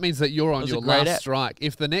episode. It Well, was a- that means that you're on was a your great last ep. strike.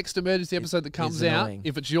 If the next emergency episode that comes out, annoying.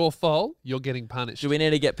 if it's your fault, you're getting punished. Do we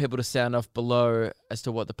need to get people to sound off below as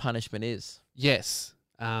to what the punishment is? Yes.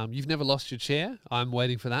 You've never lost your chair. I'm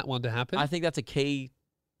waiting for that one to happen. I think that's a key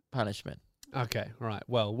punishment. Okay, all right.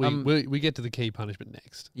 Well, we, Um, we get to the key punishment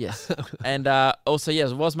next. Yes. And also,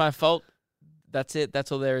 yes, it was my fault. That's it.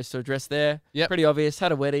 That's all there is to address there. Yep. Pretty obvious.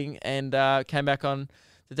 Had a wedding and came back on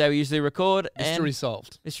the day we usually record. Mystery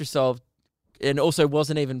solved. Mystery solved. And also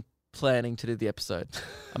wasn't even planning to do the episode,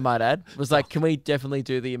 I might add. Was like, can we definitely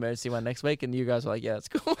do the emergency one next week? And you guys were like, yeah, that's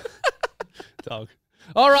cool. Dog.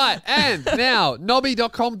 All right, and now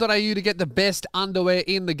nobby.com.au to get the best underwear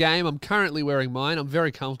in the game. I'm currently wearing mine. I'm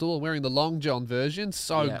very comfortable. I'm wearing the Long John version.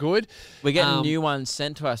 So Yeah. good. We're getting new ones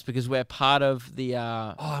sent to us because we're part of the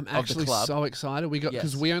Oh, I'm of the actually club. so excited. We got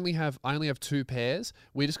because Yes. I only have 2 pairs.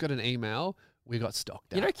 We just got an email. We got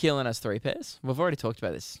stocked out. You know, Keelan has 3 pairs. We've already talked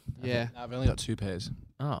about this. yeah. No, I've only got 2 pairs.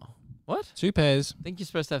 Oh, what? 2 pairs. I think you're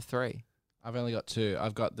supposed to have 3. I've only got 2.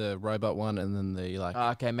 I've got the robot one and then the like. Oh,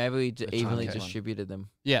 okay, maybe we The evenly Target one. distributed them.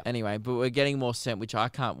 Yeah. Anyway, but we're getting more sent, which I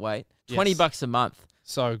can't wait. Yes. $20 a month.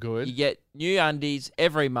 So good. You get new undies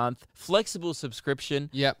every month, flexible subscription.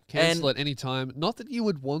 Yep. Cancel at any time. Not that you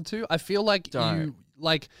would want to. I feel like Don't.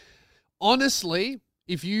 honestly,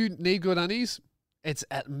 if you need good undies, it's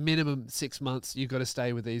at minimum 6 months you've got to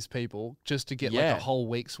stay with these people just to get like Yeah. a whole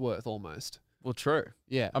week's worth almost. Well, true.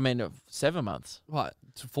 Yeah. I mean, 7 months. What?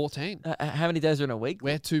 To 14. How many days are in a week?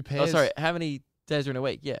 Wear 2 Oh, pairs. sorry. How many days are in a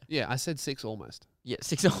week? Yeah. Yeah, I said 6 almost. Yeah,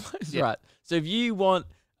 6 almost. Yeah. Right. So if you want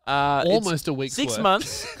it's Almost a week's 6 worth.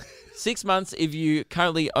 months. 6 months if you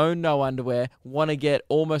currently own no underwear, want to get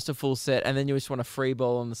almost a full set, and then you just want a free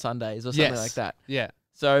ball on the Sundays or something Yes. like that. Yeah.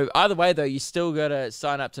 So either way, though, you still got to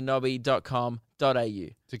sign up to nobby.com.au.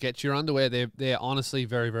 To get your underwear, they're honestly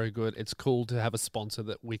very, very good. It's cool to have a sponsor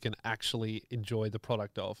that we can actually enjoy the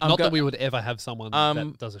product of. I'm Not go- that we would ever have someone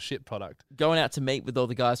that does a shit product. Going out to meet with all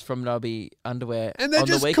the guys from Nobby Underwear And they're on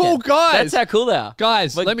just the cool weekend. guys. That's how cool they are.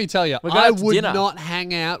 Guys, We're- let me tell you, we're going I out to would dinner. not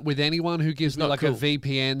hang out with anyone who gives me not like cool. a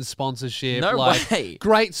VPN sponsorship. No like, way.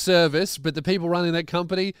 Great service, but the people running that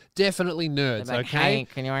company, definitely nerds, They're like, okay? hey,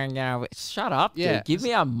 can you shut up, dude. Yeah. Give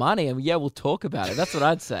me our money and yeah, we'll talk about it. That's what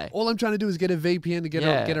I'd say. All I'm trying to do is get a VPN to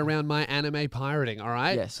Yeah. get around my anime pirating, all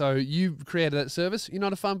right? Yes. So you created that service. You're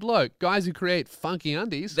not a fun bloke. Guys who create funky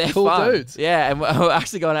undies, They're cool fun. dudes. Yeah, and we're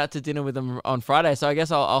actually going out to dinner with them on Friday. So I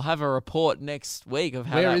guess I'll have a report next week of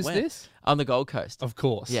how Where that is went. this? On the Gold Coast. Of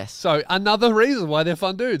course. Yes. So another reason why they're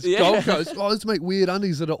fun dudes. Yeah. Gold Coast. Oh, let's make weird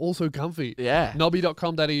undies that are also comfy. Yeah.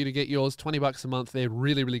 Nobby.com.au to get yours. $20 a month. They're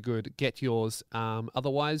really, really good. Get yours.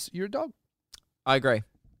 Otherwise, you're a dog. I agree.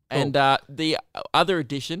 Cool. And the other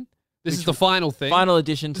addition, This is the final thing. final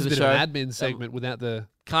addition This to is the a bit show. of an admin segment without the...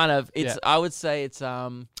 Kind of, it's Yeah. I would say it's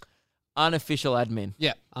unofficial admin.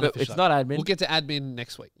 Yeah. But it's unofficial. not admin. We'll get to admin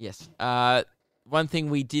next week. Yes. One thing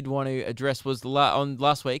we did want to address was on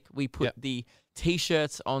last week we put Yep. the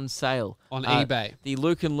T-shirts on sale on eBay. The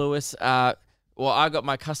Luke and Lewis. Well, I got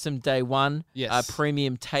my custom day one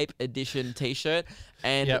premium tape edition T-shirt,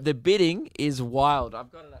 and the bidding is wild.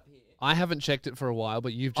 I've got it up here. I haven't checked it for a while,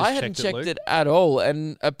 but you've just I hadn't checked it at all,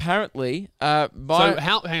 and apparently, so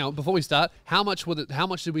hang on before we start. How much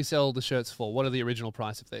did we sell the shirts for? What are the original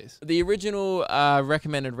price of these? The original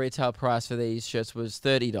recommended retail price for these shirts was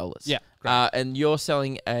 $30. Yeah. And you're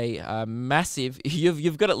selling a massive.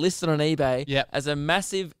 You've got it listed on eBay as a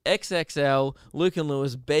massive XXL Luke and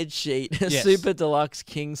Lewis bed sheet, super deluxe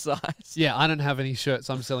king size. Yeah, I don't have any shirts.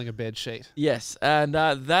 I'm selling a bed sheet. Yes, and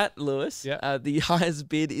that Lewis, the highest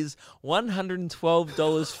bid is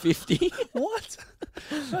 $112.50. What?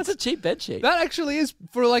 That's a cheap bed sheet. That actually is,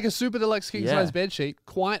 for like a super deluxe king size bed sheet,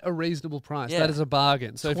 quite a reasonable price. That is a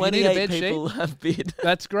bargain. So if you need a bed sheet, have bid.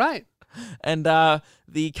 That's great. And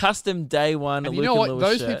the custom day one. And Luke you know what? and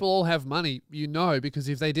Lewis Those people all have money, because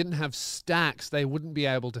if they didn't have stacks, they wouldn't be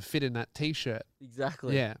able to fit in that T-shirt.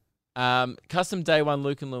 Exactly. Yeah. Custom day one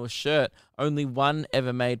Luke and Lewis shirt. Only one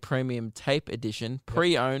ever made premium tape edition,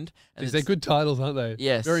 pre-owned. They're good titles, aren't they?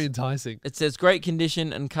 Yes. Very enticing. It says great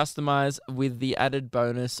condition and customized with the added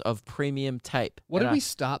bonus of premium tape. What did we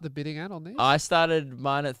start the bidding at on these? I started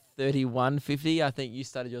mine at $31.50. I think you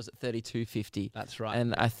started yours at $32.50. That's right.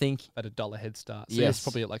 And I think at $1 head start. So it's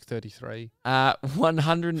probably at like $33.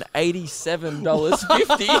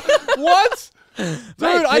 $187.50. What? Dude,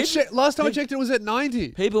 Mate, last time I checked, it was at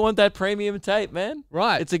 90. People want that premium tape, man.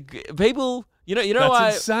 Right. It's people. You know That's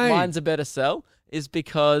why insane. mine's a better sell is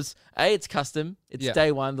because it's custom. It's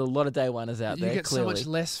day one. There's a lot of day oneers out there. You get clearly. so much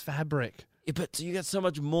less fabric. Yeah, but you get so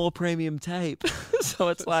much more premium tape. So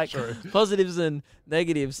it's like positives and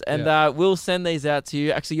negatives. And we'll send these out to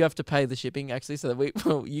you. Actually, you have to pay the shipping. Actually, so that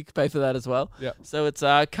you can pay for that as well. Yeah. So it's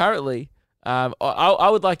currently. I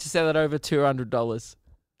would like to sell that over $200.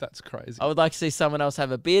 That's crazy. I would like to see someone else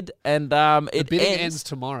have a bid, and the bidding ends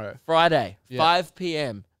tomorrow, Friday, 5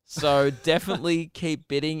 p.m. So definitely keep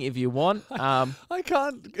bidding if you want. I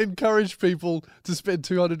can't encourage people to spend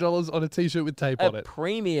 $200 on a T-shirt with tape on it.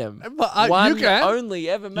 Premium, one you can. Only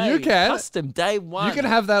ever made. You can. Custom day one. You can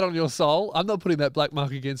have that on your soul. I'm not putting that black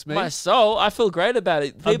mark against me. My soul, I feel great about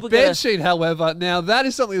it. People bed sheet, however, now that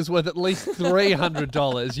is something that's worth at least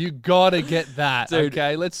 $300. You gotta get that. Dude,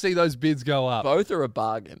 okay, let's see those bids go up. Both are a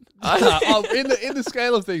bargain. In the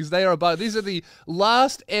scale of things, they are a bargain. These are the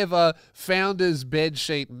last ever Founders bed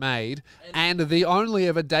sheet made, and the only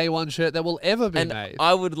ever day one shirt that will ever be made.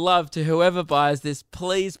 I would love to, whoever buys this,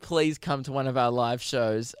 please come to one of our live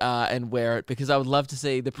shows and wear it, because I would love to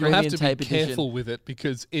see the premium tape edition. You have to be careful with it,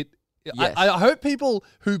 because it. Yes. I hope people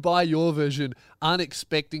who buy your version aren't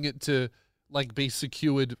expecting it to be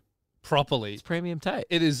secured properly. It's premium tape.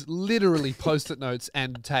 It is literally post-it notes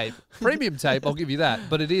and tape. Premium tape, I'll give you that,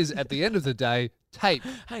 but it is at the end of the day tape.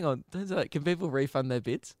 Hang on, can people refund their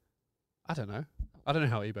bids? I don't know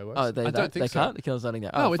how eBay works. Oh, I don't think they so. can't. They can't something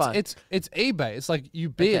now. No, fine. it's eBay. It's like you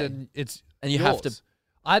bid and it's and you yours. have to.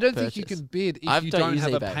 I don't purchase. think you can bid if you don't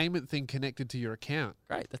have eBay. a payment thing connected to your account.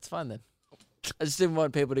 Great, that's fine then. I just didn't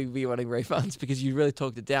want people to be wanting refunds because you really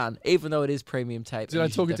talked it down, even though it is premium tape. Did I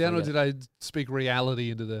talk it down, or did I speak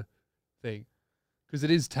reality into the thing? Because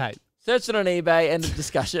it is tape. Search it on eBay. End of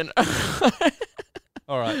discussion.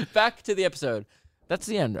 All right, back to the episode. That's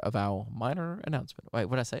the end of our minor announcement. Wait,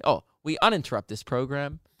 what did I say? Oh, we uninterrupt this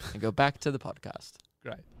program and go back to the podcast.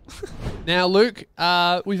 Great. Now, Luke,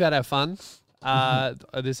 we've had our fun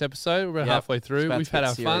this episode. We're halfway through. We've had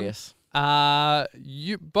our serious. fun.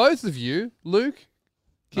 Both of you, Luke,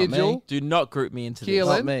 Kidgel, do not group me into Keelan, this.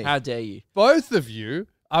 Not me. How dare you? Both of you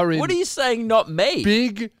are in. What are you saying? Not me.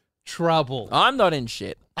 Big trouble. I'm not in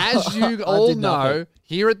shit. As you all know,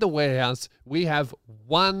 here at the warehouse, we have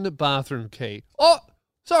one bathroom key. Oh,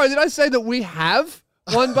 sorry, did I say that we have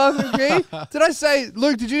one bathroom key? Did I say,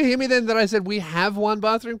 Luke, did you hear me then that I said we have one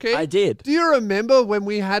bathroom key? I did. Do you remember when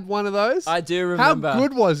we had one of those? I do remember. How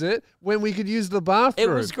good was it when we could use the bathroom?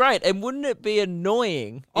 It was great. And wouldn't it be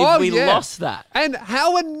annoying if we lost that? And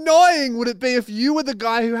how annoying would it be if you were the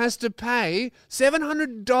guy who has to pay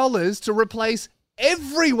 $700 to replace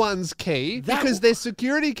everyone's key because they're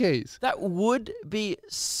security keys? That would be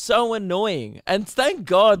so annoying. And thank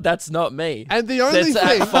God that's not me. And the only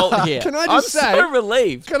thing, at fault here. Can I just say, I'm so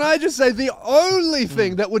relieved. Can I just say the only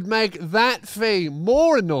thing that would make that fee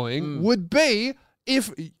more annoying would be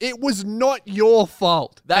if it was not your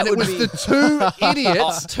fault. That and it would was be the two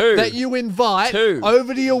idiots that you invite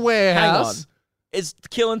over to your warehouse. Hang on. It's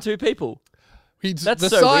killing two people. That's the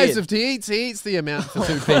size of he eats the amount for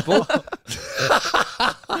two people.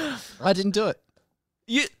 I didn't do it.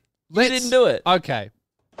 You didn't do it. Okay.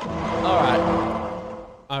 All right.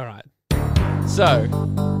 All right. So,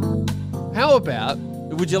 How about...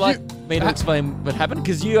 would you like me to explain what happened?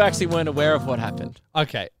 Because you actually weren't aware of what happened.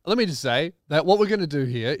 Okay, let me just say that what we're going to do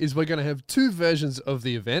here is we're going to have two versions of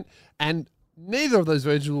the event, and neither of those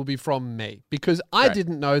versions will be from me because I Correct.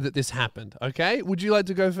 didn't know that this happened. Okay, would you like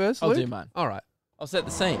to go first? I'll Luke? do mine. All right. I'll set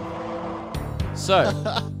the scene. So,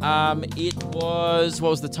 it was, what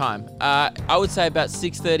was the time? I would say about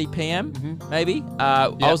 6:30 p.m. Maybe. I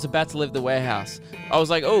was about to leave the warehouse. I was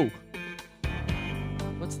like, oh,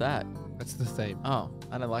 what's that? That's the theme. Oh,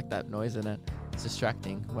 I don't like that noise in it. It's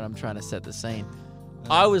distracting when I'm trying to set the scene.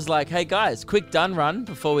 I was like, hey guys, quick done run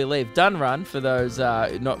before we leave. Done run, for those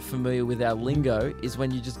not familiar with our lingo, is when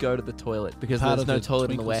you just go to the toilet because Part there's of no the toilet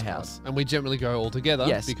in the twinkle warehouse. And we generally go all together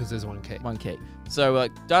Yes. because there's one key. One key. So we're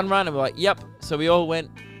like, done run, and we're like, yep. So we all went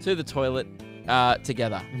to the toilet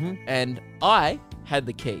together. And I had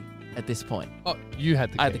the key at this point. Oh, you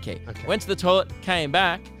had the key. I had the key. Okay. Went to the toilet, came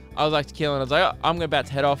back. I was like to Keelan, I was like, oh, I'm about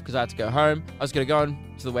to head off because I had to go home. I was going to go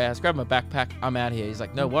into the warehouse, grab my backpack. I'm out here. He's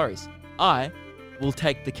like, no worries. I will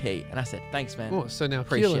take the key. And I said, thanks, man. Oh, so now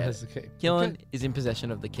Appreciate Keelan has it. the key. Keelan Okay. is in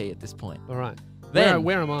possession of the key at this point. All right. Then-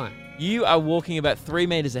 where am I? You are walking about 3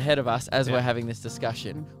 meters ahead of us as Yeah. we're having this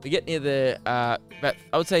discussion. We get near the, about,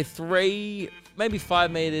 I would say 3, maybe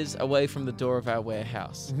 5 meters away from the door of our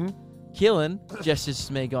warehouse. Keelan gestures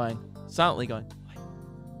to me silently going, wait,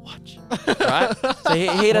 watch. Right?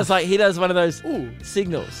 So he does one of those Ooh,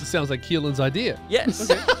 signals. this sounds like Keelan's idea. Yes.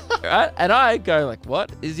 Right? And I go like,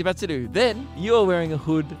 what is he about to do? Then you're wearing a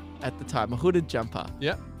hood at the time, a hooded jumper.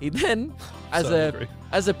 Yeah. He then, as So angry.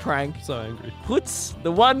 a prank, So angry. puts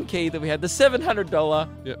the one key that we had, the $700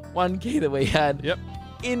 Yep. one key that we had, Yep.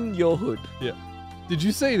 in your hood. Yeah. Did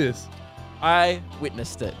you see this? I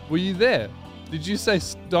witnessed it. Were you there? Did you say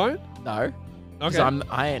don't? No. 'Cause Okay.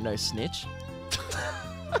 I ain't no snitch.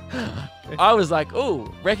 I was like,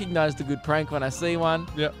 ooh, recognize the good prank when I see one.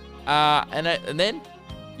 Yep. And then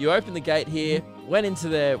you open the gate here, went into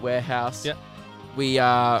the warehouse. Yep. We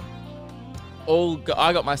I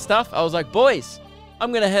got my stuff. I was like, boys,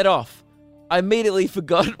 I'm gonna head off. I immediately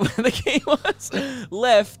forgot where the key was.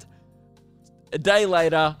 Left. A day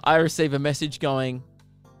later, I receive a message going,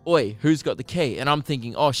 oi, who's got the key? And I'm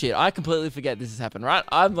thinking, oh shit, I completely forget this has happened, right?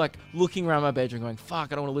 I'm like looking around my bedroom going,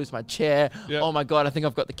 fuck, I don't want to lose my chair. Yep. Oh my God, I think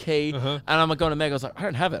I've got the key. Uh-huh. And I'm like going to Meg, I was like, I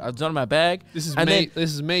don't have it. It's not in my bag. This is And me. then-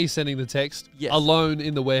 This is me sending the text. Yes. Alone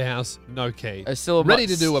in the warehouse, no key. Still Ready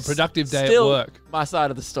to do a productive day at still work. My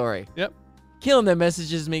side of the story. Yep. Keelan then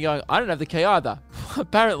messages me going, I don't have the key either.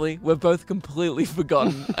 Apparently, we've both completely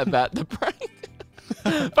forgotten about the prank.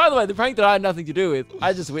 By the way, the prank that I had nothing to do with,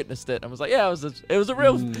 I just witnessed it and was like, yeah, it was a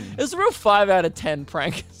real 5 out of 10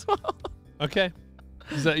 prank as well. Okay.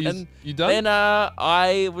 Is that you? And You done? Then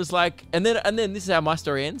I was like, and then this is how my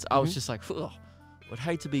story ends. I was just like, oh, would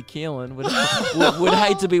hate to be Keelan. Would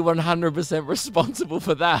hate to be 100% responsible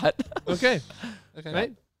for that. Okay. Okay.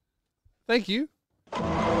 Mate. Thank you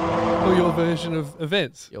for your version of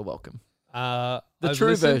events. You're welcome. The The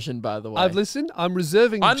true version, by the way. I've listened. I'm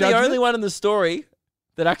reserving I'm judgment. the only one in the story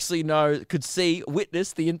that actually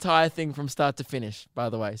witness the entire thing from start to finish, by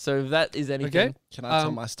the way. So if that is anything. Okay. Can I tell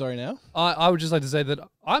Um, my story now? I would just like to say that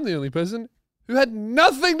I'm the only person who had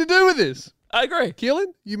nothing to do with this. I agree. Keelan,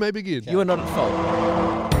 you may begin. You are not at fault.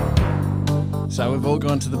 So we've all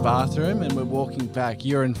gone to the bathroom and we're walking back.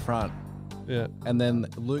 You're in front. Yeah. And then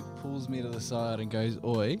Luke pulls me to the side and goes,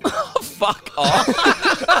 oi. Fuck off.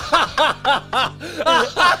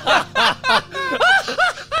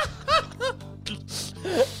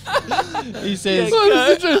 He says, Oh,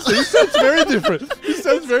 that's interesting. This sounds very different. This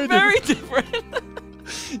sounds very different. Very different.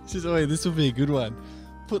 he says, oi, this will be a good one.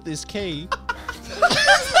 Put this key.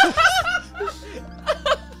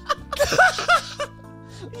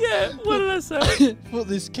 Yeah, what did I say? Put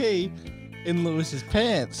this key in Lewis's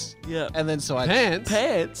pants. Yeah. And then so I Pants?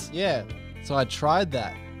 Pants. Yeah. So I tried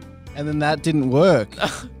that. And then that didn't work.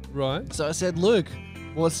 Right. So I said, Luke,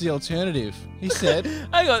 what's the alternative? He said,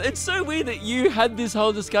 Hang on, it's so weird that you had this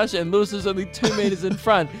whole discussion and Lewis was only 2 meters in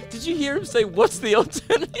front. Did you hear him say, what's the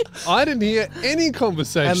alternative? I didn't hear any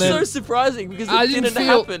conversation. And then- So surprising because it I didn't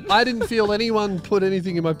feel happen. I didn't feel anyone put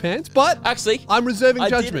anything in my pants, but Actually, I'm reserving I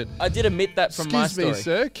judgment. I did admit that from my Excuse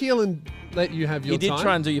story. me, sir. Keelan let you have your You did time.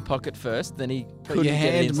 try and do your pocket first, then he couldn't your get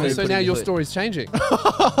hand it in, so, he moved. So put it now in your hood. story's changing. No,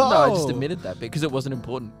 I just Oh. admitted that because it wasn't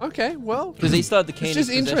important. Okay, well, Because he started the key it's in his just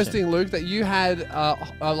possession. interesting, Luke, that you had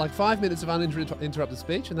like 5 minutes of uninterrupted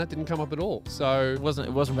speech, and that didn't come up at all. So It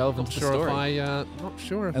wasn't relevant to the sure story. if I not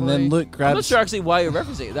sure if and I, then Luke I'm grabs. not sure actually why you're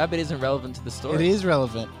referencing it. That bit isn't relevant to the story. It is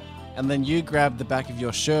relevant. And then you grab the back of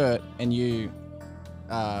your shirt and you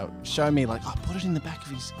show me like, oh, put it in the back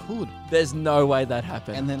of his hood. There's no way that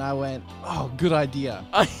happened. And then I went, oh, good idea.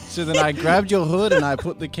 So then I grabbed your hood and I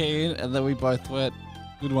put the key in, and then we both went,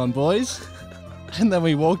 good one, boys. And then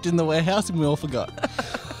we walked in the warehouse and we all forgot.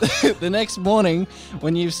 The next morning,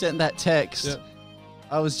 when you sent that text, Yep.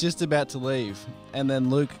 I was just about to leave. And then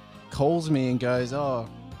Luke calls me and goes, oh,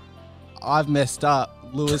 I've messed up.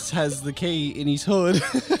 Lewis has the key in his hood.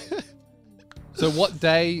 So what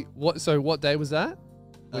day was that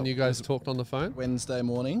when Oh, you guys talked on the phone? Wednesday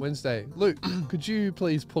morning. Wednesday. Luke, could you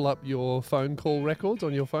please pull up your phone call records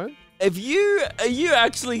on your phone? Are you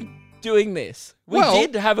actually doing this? We Well,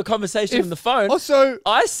 did have a conversation on the phone. Also,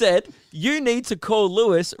 I said you need to call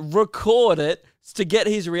Lewis, record it to get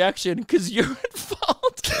his reaction because you're at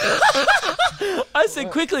fault. I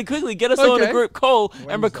said quickly, get us all on a Okay. group call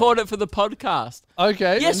and record it for the podcast.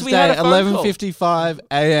 okay. Yes, we had a phone call. 11:55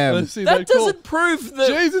 a.m. Let's see That that call. doesn't prove that.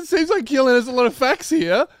 Jeez, it seems like Keelan has a lot of facts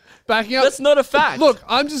here. Backing up. That's not a fact. Look,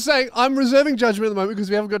 I'm just saying I'm reserving judgment at the moment because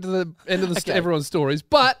we haven't got to the end of Okay. everyone's stories.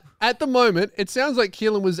 But at the moment, it sounds like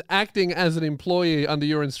Keelan was acting as an employee under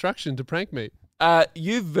your instruction to prank me.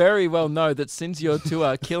 You very well know that since your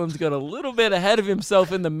tour, Killen's got a little bit ahead of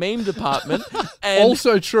himself in the meme department, and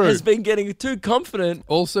Also true. has been getting too confident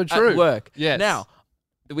Also true. at work. Yes. Now,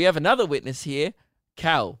 we have another witness here,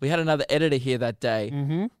 Cal. We had another editor here that day.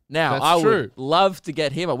 Mm-hmm. Now, That's I true. would love to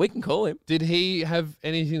get him. We can call him. Did he have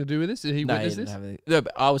anything to do with this? Did he No, he witness didn't this? have anything. No,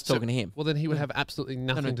 but I was talking to him. Well, then he would have absolutely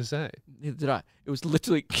nothing to say. Neither did I. It was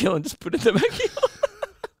literally Killen just put it in the backyard.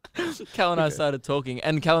 Cal and I started talking,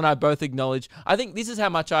 and Cal and I both acknowledged. I think this is how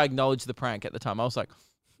much I acknowledged the prank at the time. I was like,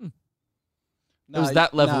 it was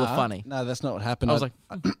that level of funny. No, that's not what happened. I was like,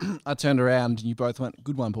 I turned around and you both went,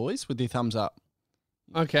 good one, boys, with your thumbs up.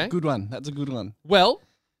 Okay. Good one. That's a good one. Well,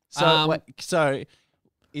 So, so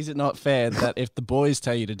is it not fair that if the boys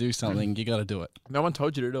tell you to do something, you got to do it? no one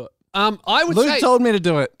told you to do it. I would Luke say, told me to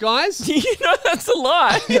do it. guys, You know that's a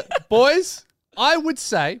lie. boys, I would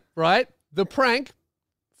say, right, the prank,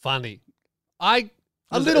 funny. A It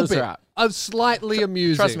was little bit. alright. Slightly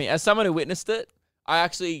amusing. Trust me, as someone who witnessed it, I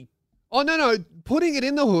actually Oh, no. Putting it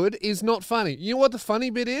in the hood is not funny. You know what the funny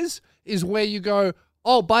bit is? Is where you go,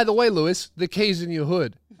 oh, by the way, Lewis, the key's in your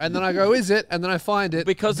hood. And then I go, is it? And then I find it.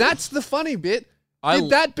 Because- that's the funny bit. I- Did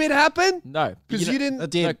that bit happen? no Because you didn't. It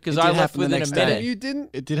did. No, 'cause It I did left happen the within a next minute. day. You didn't?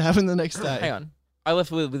 It did happen the next day. hang on. I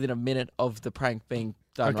left within a minute of the prank being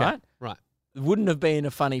done. Okay. Right? Right. It wouldn't have been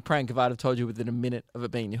a funny prank if I'd have told you within a minute of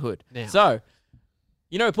it being in your hood. Now. So,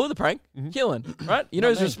 you know, who pulled the prank, Killen, right? You know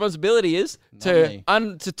Not his me. responsibility is me.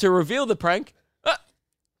 to reveal the prank.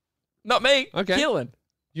 Not me. Okay. Killen.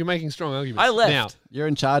 You're making strong arguments. I left. Now, You're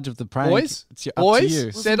in charge of the prank. boys, It's up to you.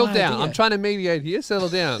 Wasn't settle my down. idea. I'm trying to mediate here. Settle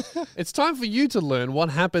down. It's time for you to learn what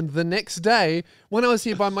happened the next day when I was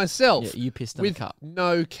here by myself. Yeah, you pissed in with the cup.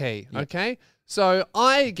 no key. Okay. So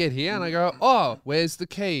I get here and I go, oh, where's the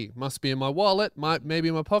key? Must be in my wallet. Maybe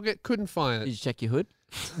in my pocket. Couldn't find Did it. you check your hood?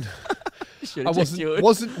 Should I have checked your hood.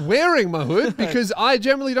 wasn't wearing my hood because I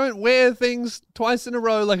generally don't wear things twice in a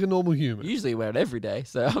row like a normal human. You usually wear it every day,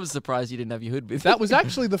 so I was surprised you didn't have your hood with That you. was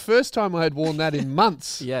actually the first time I had worn that in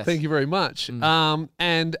months. Yes. Thank you very much.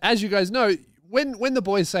 And as you guys know, when the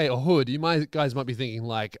boys say a hood, guys might be thinking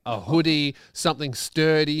like a hoodie, something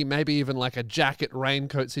sturdy, maybe even like a jacket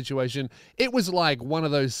raincoat situation. It was like one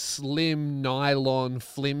of those slim nylon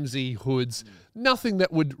flimsy hoods, nothing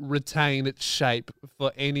that would retain its shape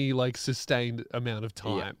for any like sustained amount of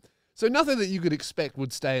time. Yeah. So nothing that you could expect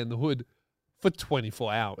would stay in the hood for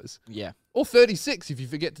 24 hours. Yeah. Or 36 if you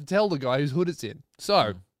forget to tell the guy whose hood it's in.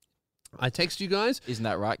 So, I text you guys. Isn't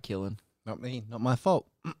that right, Killen? Not me. Not my fault.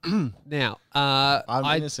 Now, I'm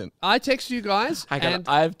I innocent. I text you guys. Hang on, and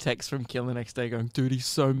I have texts from Killen the next day going, dude, he's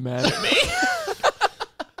so mad at me.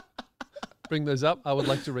 bring those up. I would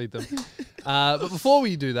like to read them. But before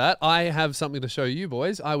we do that, I have something to show you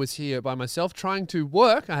boys. I was here by myself trying to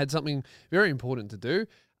work. I had something very important to do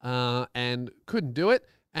and couldn't do it.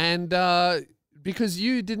 And because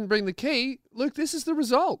you didn't bring the key, Luke, this is the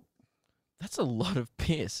result. That's a lot of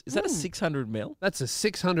piss. Is that a 600 mil? That's a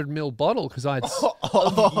 600 ml bottle because I.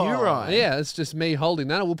 Of urine. Yeah, it's just me holding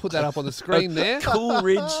that. We'll put that up on the screen there.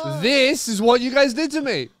 Coolridge. This is what you guys did to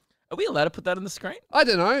me. Are we allowed to put that on the screen? I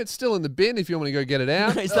don't know. It's still in the bin if you want me to go get it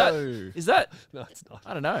out. Is that? No, it's not.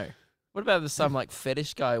 I don't know. What about some like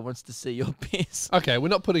fetish guy who wants to see your piss? Okay, we're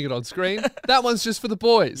not putting it on screen. That one's just for the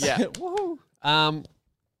boys. Yeah.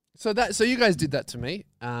 So you guys did that to me.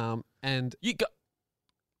 And You got.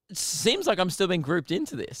 It seems like I'm still being grouped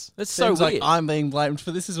into this. That's Seems so like weird. I'm being blamed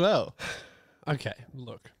for this as well. okay,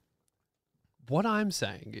 look. What I'm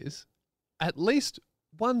saying is at least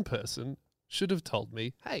one person should have told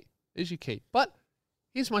me, hey, here's your key. But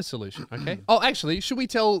Here's my solution, okay? Oh, actually, should we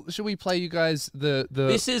play you guys the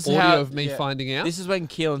This is audio how- of me finding out? This is when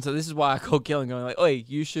Keelan, so this is why I called Keelan going like, oi,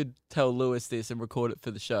 you should tell Lewis this and record it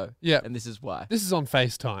for the show. Yeah. And this is why. This is on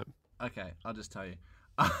FaceTime. Okay, I'll just tell you.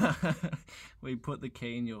 We put the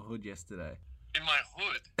key in your hood yesterday. In my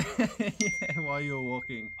hood? Yeah, while you were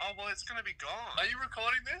walking. Oh, well, it's going to be gone. Are you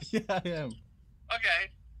recording this? Yeah, I am.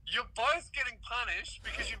 Okay. You're both getting punished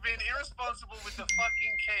because you've been irresponsible with the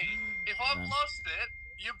fucking key. If I've lost it,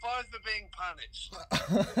 you both are being punished.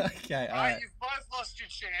 Okay, Alright? You've both lost your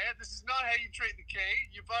chair. This is not how you treat the key.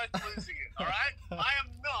 You're both losing it, alright? I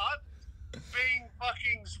am not being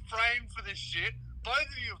fucking framed for this shit.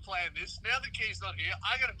 Both of you have planned this. Now the key's not here.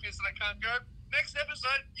 I gotta piss and I can't go. Next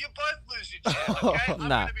episode, you both lose your chair, okay? I'm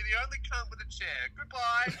Nah. gonna be the only cunt with a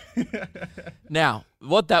chair. Goodbye. Now,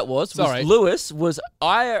 what that was Sorry. Lewis was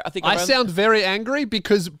I think I I've only- sound very angry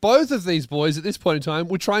because both of these boys at this point in time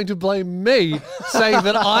were trying to blame me, saying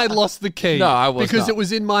that I lost the key. No, I was because not. it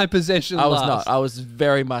was in my possession. I was last. not. I was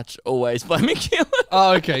very much always blaming Keelan.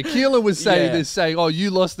 Oh, okay. Keelan was saying Yeah. this, saying, "Oh, you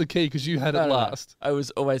lost the key because you had it No. last." I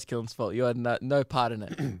was always Keelan's fault. You had no part in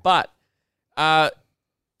it. But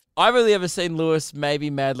I've only ever seen Lewis maybe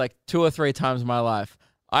mad like 2 or 3 times in my life.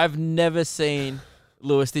 I've never seen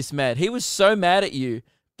Lewis this mad. He was so mad at you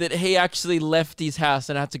that he actually left his house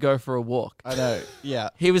and had to go for a walk. I know, yeah.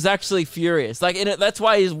 He was actually furious. Like, that's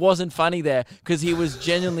why he wasn't funny there, because he was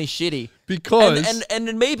genuinely shitty. Because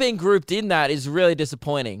And me being grouped in that is really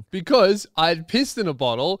disappointing. Because I'd pissed in a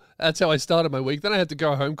bottle. That's how I started my week. Then I had to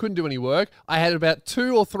go home, couldn't do any work. I had about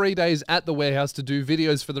 2 or 3 days at the warehouse to do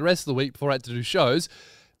videos for the rest of the week before I had to do shows.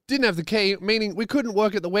 Didn't have the key, meaning we couldn't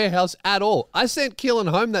work at the warehouse at all. I sent Keelan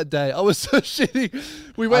home that day. I was so shitty.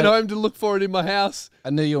 We went home to look for it in my house. I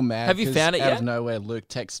knew you were mad. Have you 'cause found it out yet? of nowhere, Luke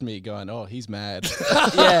texted me going, "Oh, he's mad."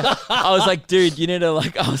 Yeah. I was like, dude, you need to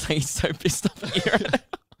I was like, he's so pissed off at you right now.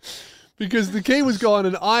 Because the key was gone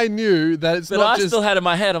and I knew that it's But not I just... still had in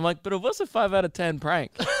my head, I'm like, but it was a 5 out of 10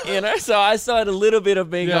 prank, you know? So I still had a little bit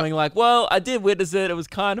of me Yeah. going like, well, I did witness it. It was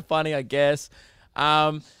kind of funny, I guess.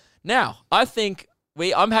 Now, I think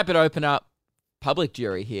I'm happy to open up public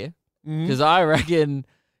jury here because I reckon,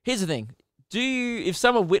 here's the thing. If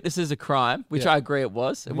someone witnesses a crime, which Yeah. I agree it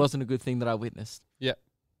wasn't a good thing that I witnessed. Yeah.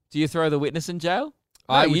 Do you throw the witness in jail?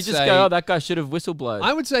 I No, would you just say- go, oh, that guy should have whistleblowed.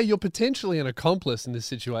 I would say you're potentially an accomplice in this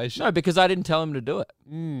situation. No, because I didn't tell him to do it. But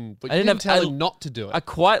I you didn't didn't have- tell I- him not to do it. I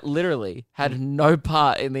quite literally had no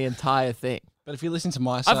part in the entire thing. But if you listen to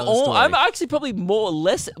my side of the story, I'm actually probably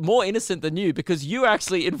more innocent than you because you were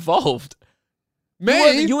actually involved.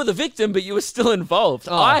 Me? You were the victim, but you were still involved.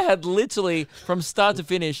 Oh. I had literally, from start to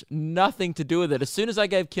finish, nothing to do with it. As soon as I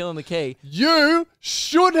gave Keelan the key, You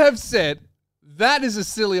should have said, that is a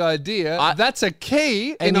silly idea. That's a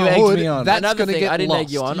key And in you a egged hood. me on. That's another going to thing, get I didn't lost. egg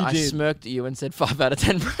you on. You I did. smirked at you and said 5 out of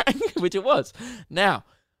 10 prank, which it was. Now,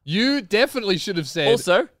 You definitely should have said,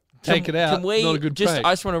 also, take it out. Can we Not a good just? prank.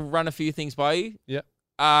 I just want to run a few things by you. Yeah.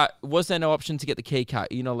 Was there no option to get the key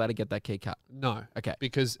cut? You're not allowed to get that key cut. No. Okay.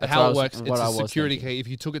 Because That's how what I it was- works, what it's I a was security thinking. key. If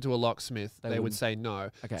you took it to a locksmith, they would wouldn't. say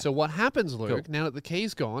no. Okay. So what happens, Luke, Cool. now that the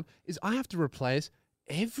key's gone, is I have to replace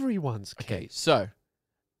everyone's keys. Okay, so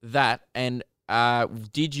that and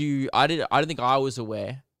did you? I don't think I was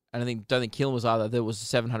aware. And don't think Keelan was either. There was a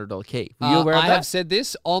 $700 key. Were you aware of I that? have said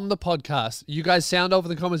this on the podcast. You guys sound off in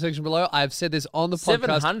the comment section below. I have said this on the podcast.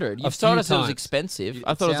 700. a You've told few us it was times. expensive.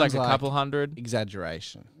 I thought it was like sounds a like- couple hundred.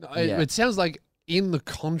 exaggeration. It sounds like in the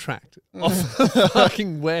contract of Mm. the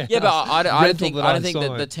fucking warehouse. Yeah, but I don't rental think that I don't think that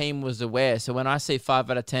signed. the team was aware. So when I see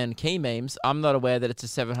 5 out of 10 key memes, I'm not aware that it's a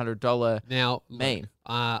 $700 Now, meme.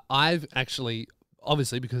 I've actually,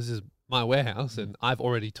 obviously, because this is my warehouse and I've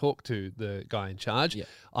already talked to the guy in charge, Yeah.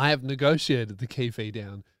 I have negotiated the key fee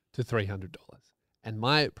down to $300. And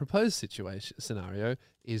my proposed scenario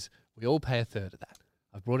is we all pay a third of that.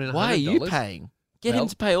 I've brought in $100. Why are you paying? Get Well- him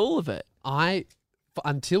to pay all of it.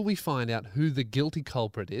 Until we find out who the guilty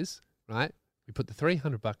culprit is, right? We put the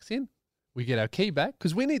 $300 in. We get our key back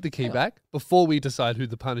because we need the key back before we decide who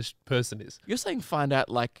the punished person is. You're saying find out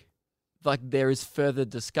like there is further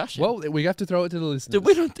discussion. Well, we have to throw it to the listeners. Did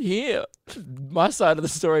we not hear my side of the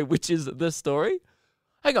story, which is the story?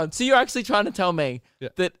 Hang on. So you're actually trying to tell me Yeah.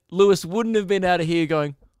 that Lewis wouldn't have been out of here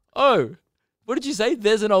going, oh, what did you say?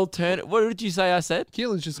 There's an alternative. What did you say I said?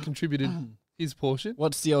 Keelan's just contributed his portion.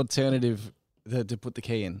 What's the alternative to put the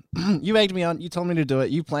key in? You egged me on. You told me to do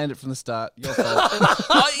it. You planned it from the start. Your fault.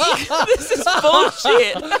 This is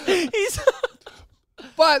bullshit.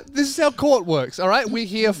 But this is how court works, all right? We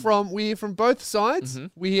hear from both sides.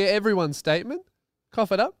 We hear everyone's statement.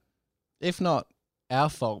 Cough it up. If not our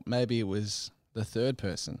fault, maybe it was the third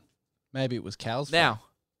person. Maybe it was Cal's fault. Now,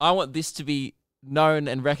 I want this to be known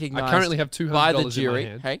and recognized. I currently have $200 by the in my jury.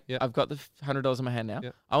 hand. Hey, Yep. I've got the $100 in my hand now.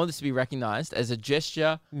 Yep. I want this to be recognized as a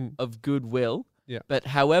gesture of goodwill. Yeah. But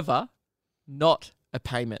however, not a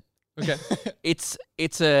payment. Okay. It's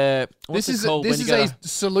a what's This it called when is you go a to-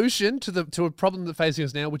 solution to a problem that's facing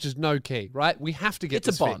us now, which is no key, right? We have to get it's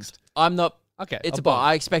a this bond. fixed. I'm not. Okay. It's a bond.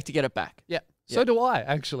 I expect to get it back. Yeah. Yeah. So do I,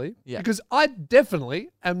 actually. Yeah. Because I definitely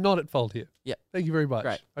am not at fault here. Yeah. Thank you very much.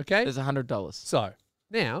 Great. Okay. There's $100. So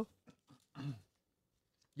now,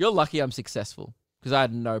 You're lucky I'm successful because I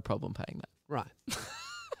had no problem paying that. right.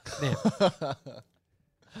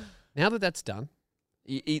 now that that's done,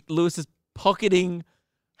 Lewis is pocketing.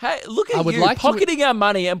 Hey, look I at would you like to- pocketing our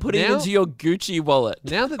money and putting it Now- into your Gucci wallet.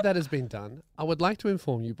 now that that has been done, I would like to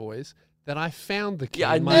inform you boys that I found the key.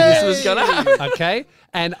 Yeah, I in knew my this hand. was gonna happen. Okay,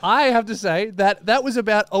 and I have to say that that was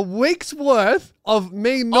about a week's worth of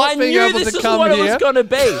me not I being knew able this to is come what here. it was gonna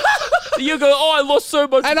be. You go, oh, I lost so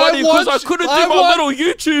much And money because I want- couldn't do I my want- little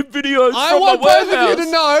YouTube videos I from want my both warehouse. of you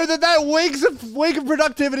to know that that week of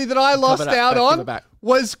productivity that I lost it back, out give on it back.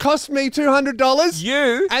 was cost me $200.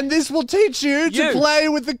 You And this will teach you to You. play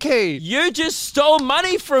with the key. You just stole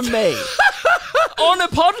money from me on a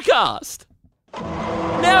podcast.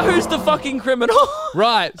 Now who's the fucking criminal?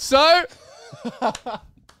 Right. So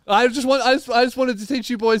I just wanted to teach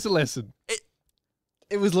you boys a lesson.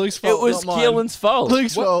 It was Luke's It fault. was not mine. Keelan's fault.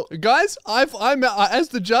 Luke's fault. Guys, I'm as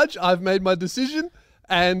the judge, I've made my decision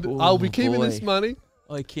and I'll be keeping boy. this money.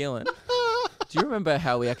 Oi, Keelan. Do you remember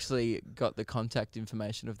how we actually got the contact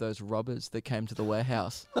information of those robbers that came to the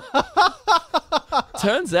warehouse?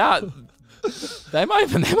 Turns out they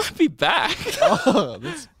might be back. Oh,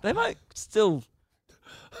 that's They might still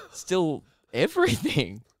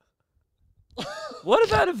everything. What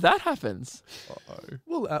about if that happens?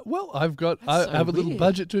 Well, I so have a little weird.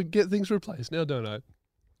 budget to get things replaced now, don't I?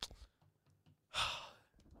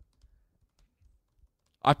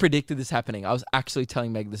 I predicted this happening. I was actually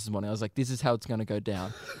telling Meg this morning. I was like, this is how it's going to go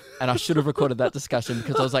down. And I should have recorded that discussion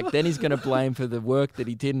because I was like, then he's going to blame for the work that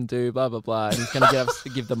he didn't do, blah, blah, blah. And he's going to get us to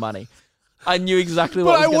give the money. I knew exactly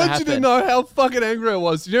what But I was going to want happen. you to know how fucking angry I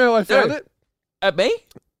was. You know how I found Dude. it? At me?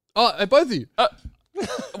 Oh, at both of you.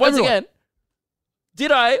 Once Everyone.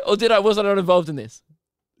 again, was I not involved in this?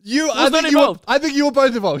 I not think you were, involved. I think you were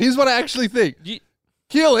both involved. Here's what I actually think. You-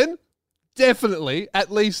 Keelan, definitely,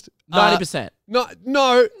 at least 90%.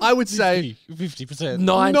 No, I would say 50%.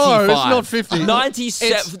 95. No, it's not 50.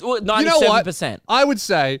 97, You know what? 97%. I would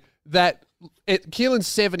say that Keelan's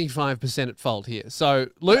 75% at fault here. So,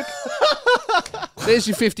 Luke, there's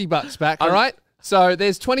your $50 back, all right? So,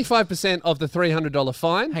 there's 25% of the $300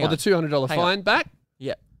 fine Hang or on. the $200 Hang fine back.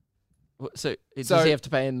 Yeah. So does So- he have to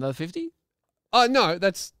pay another 50? Oh, no,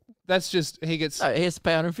 that's just, he gets... No, he has to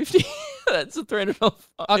pay 150. That's a $300 fine.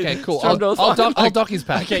 Okay, cool. It's $200 I'll fine. dock his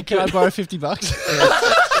pack. Okay, can I borrow $50?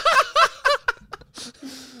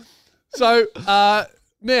 So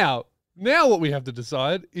now what we have to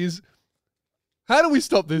decide is how do we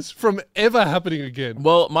stop this from ever happening again?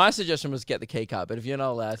 Well, my suggestion was get the key card, but if you're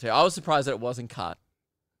not allowed to, I was surprised that it wasn't cut.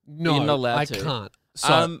 No, You're not allowed I to. can't.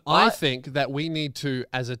 So I I- think that we need to,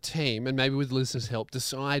 as a team, and maybe with listeners' help,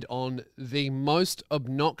 decide on the most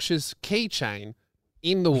obnoxious keychain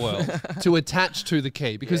in the world to attach to the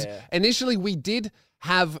key. Because Yeah. initially we did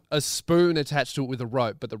have a spoon attached to it with a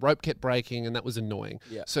rope, but the rope kept breaking and that was annoying.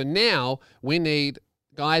 Yeah. So now we need,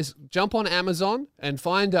 guys, jump on Amazon and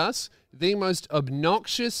find us the most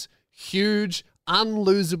obnoxious, huge,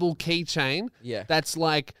 unlosable keychain Yeah. that's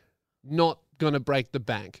like not going to break the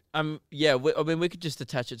bank. Yeah, we could just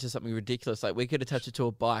attach it to something ridiculous. Like we could attach it to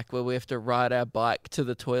a bike where we have to ride our bike to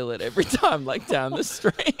the toilet every time, like down the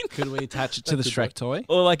street. Could we attach it to the Shrek toy?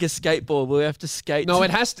 Or like a skateboard where we have to skate. No, to-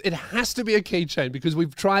 it has to be a keychain because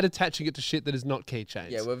we've tried attaching it to shit that is not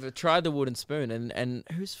keychains. Yeah, we've tried the wooden spoon, and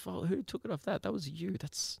whose fault? Who took it off that? That was you.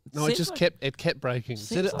 no, it just kept breaking.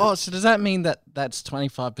 So does that mean that that's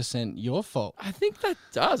 25% your fault? I think that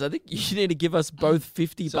does. I think you need to give us both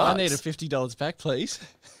 $50. So I need a $50 back, please.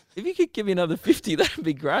 If you could give me another 50, that'd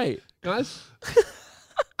be great. Guys,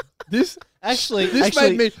 this Actually,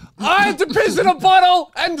 made me. I had to piss in a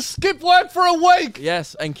bottle and skip work for a week.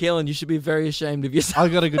 Yes, and Keelan, you should be very ashamed of yourself. I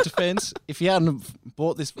got a good defense. If you hadn't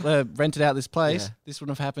bought this, rented out this place, Yeah. this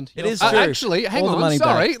wouldn't have happened. It is Your true. fault. Actually, hang All the on. money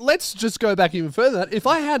Sorry, let's just go back even further. If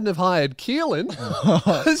I hadn't have hired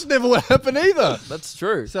Keelan, this never would happen either. That's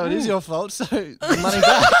true. So it is your fault. So the money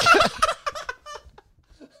back.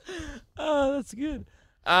 Oh, that's good.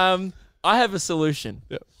 I have a solution.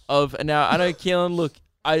 Yep. Now I know Keelan. Look,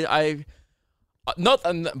 I not.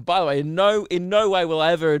 And by the way, in no way will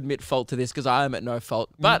I ever admit fault to this because I am at no fault.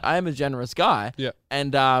 But I am a generous guy. Yeah.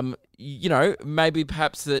 And maybe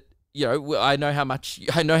perhaps that you know, I know how much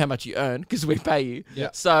you earn because we pay you. Yeah.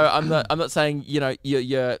 So I'm not saying, you know,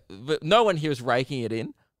 you're no one here is raking it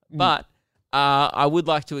in, but I would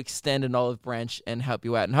like to extend an olive branch and help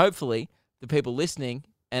you out, and hopefully the people listening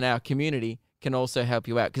and our community can also help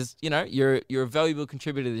you out because, you know, you're a valuable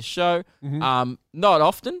contributor to this show. Not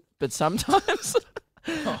often, but sometimes.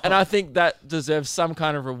 And I think that deserves some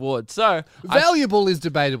kind of reward. So Valuable is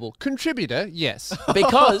debatable. Contributor, yes.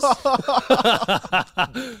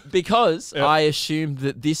 because I assumed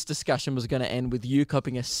that this discussion was going to end with you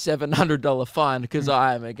copping a $700 fine because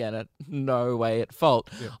I am, again, no way at fault.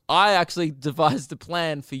 I actually devised a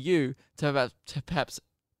plan for you to perhaps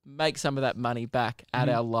make some of that money back at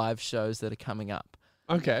our live shows that are coming up.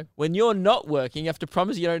 Okay. When you're not working, you have to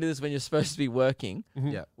promise you don't do this when you're supposed to be working.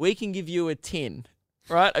 Yeah. We can give you a tin.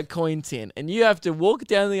 Right, a coin tin, and you have to walk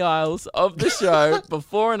down the aisles of the show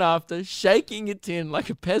before and after, shaking a tin like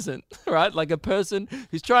a peasant, right, like a person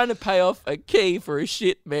who's trying to pay off a key for a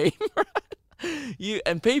shit meme. Right? You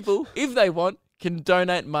and people, if they want, can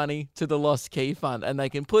donate money to the Lost Key Fund, and they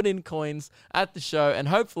can put in coins at the show, and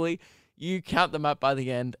hopefully you count them up by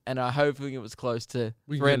the end, and I'm hoping it was close to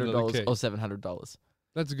 $300 or $700.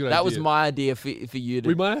 That's a good idea. That was my idea for you to.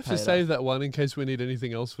 We might have to pay it save off. that one in case we need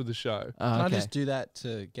anything else for the show. Oh, Can I okay. just do that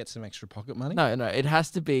to get some extra pocket money? No, it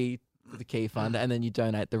has to be for the key fund, and then you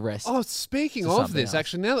donate the rest. Oh, speaking To of something this, else.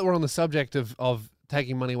 actually, now that we're on the subject of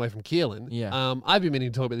taking money away from Keelan, I've been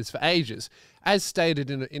meaning to talk about this for ages. As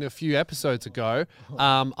stated in a few episodes ago,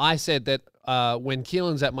 I said that when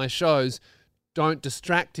Keelan's at my shows, don't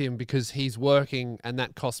distract him because he's working and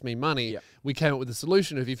that costs me money. Yep. We came up with a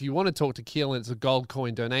solution of if you want to talk to Keelan, it's a gold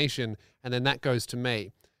coin donation, and then that goes to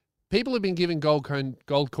me. People have been giving gold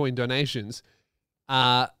coin donations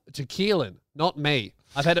to Keelan, not me.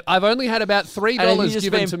 I've only had about $3 and you've just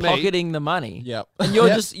given been to me. pocketing the money. Yep. And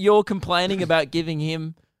you're complaining about giving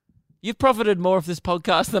him. You've profited more of this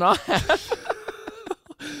podcast than I have.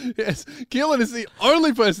 Yes, Keelan is the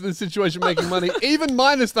only person in this situation making money, even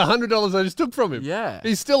minus the $100 I just took from him. Yeah.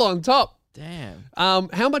 He's still on top. Damn.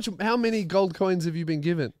 How many gold coins have you been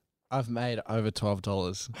given? I've made over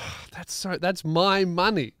 $12. That's my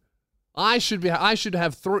money. I should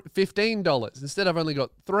have $15. Instead, I've only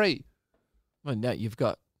got $3. Well, no, you've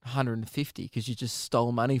got 150 because you just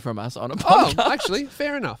stole money from us on a Oh, podcast. actually,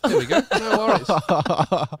 fair enough. There we go. No worries.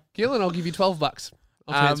 Keelan, I'll give you $12.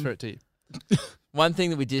 I'll transfer it to you. One thing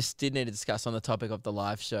that we just did need to discuss on the topic of the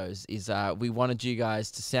live shows is we wanted you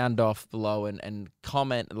guys to sound off below and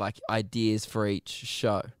comment like ideas for each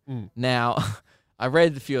show. Now, I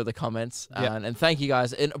read a few of the comments and thank you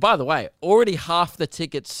guys. And by the way, already half the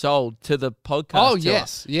tickets sold to the podcast. Oh, tour.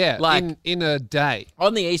 yes. Yeah. Like- in a day.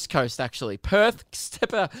 On the East Coast, actually. Perth,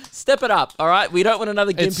 step it up, all right? We don't want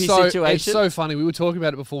another gimpy situation. It's so funny. We were talking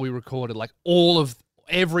about it before we recorded. Like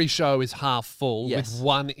every show is half full Yes. with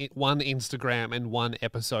one Instagram and one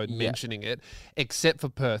episode mentioning it, except for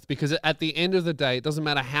Perth. Because at the end of the day, it doesn't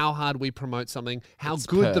matter how hard we promote something, how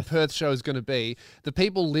good the Perth show is going to be. The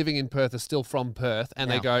people living in Perth are still from Perth,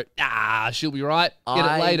 and they go, she'll be right. Get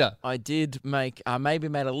it later. I did make, maybe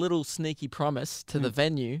made a little sneaky promise to the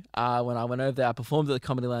venue when I went over there. I performed at the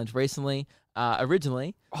Comedy Lounge recently.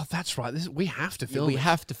 Originally, Oh, that's right. We have to film. we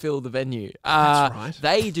have to fill the venue. That's right.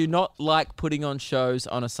 They do not like putting on shows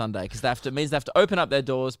on a Sunday because means they have to open up their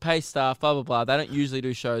doors, pay staff, blah blah blah. They don't usually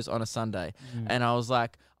do shows on a Sunday. And I was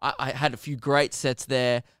like, I had a few great sets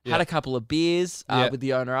there. Had a couple of beers with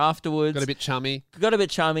the owner afterwards. Got a bit chummy.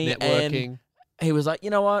 Networking. Networking. And he was like, you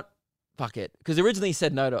know what? Fuck it. Because originally he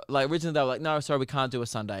said no to, originally they were like, no, sorry, we can't do a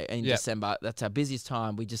Sunday in December. That's our busiest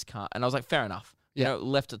time. We just can't. And I was like, fair enough. You know,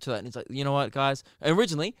 left it to that. And he's like, you know what, guys? And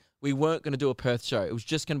originally, we weren't going to do a Perth show. It was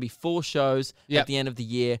just going to be 4 shows at the end of the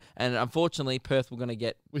year. And unfortunately, Perth were going to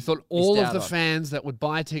get We thought all of out the on. fans that would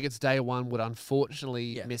buy tickets day one would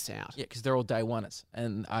unfortunately miss out. Yeah, because they're all day oneers.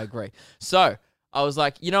 And I agree. So I was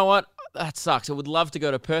like, you know what? That sucks. I would love to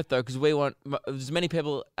go to Perth, though, because we want as many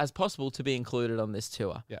people as possible to be included on this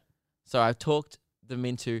tour. Yeah. So I talked them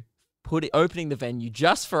into opening the venue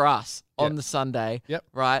just for us on the Sunday. Yep.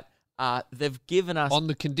 Right? They've given us On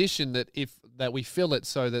the condition that we fill it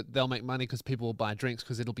so that they'll make money because people will buy drinks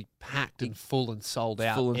because it'll be packed and full and sold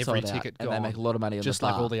out. full and every sold out, ticket and gone. they make a lot of money on just the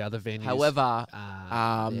like bar. all the other venues. However,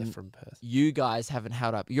 they're from Perth. you guys haven't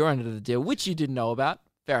held up your end of the deal, which you didn't know about.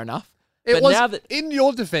 Fair enough. It But was, now that in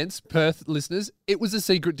your defense, Perth listeners, it was a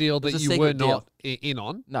secret deal that was a you secret were not in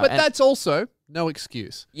on. No, but and- that's also no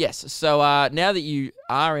excuse. yes, so now that you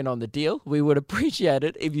are in on the deal, we would appreciate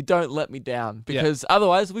it if you don't let me down, because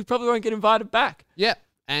otherwise we probably won't get invited back. Yeah.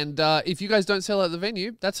 And if you guys don't sell out the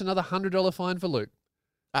venue, that's another $100 fine for Luke.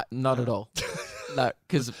 Not at all. No,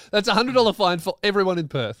 because That's a $100 fine for everyone in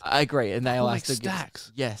Perth. I agree, and they'll We'll have make to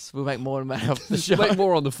stacks. Yes, we'll make more money off the show. Make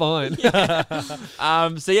more on the fine.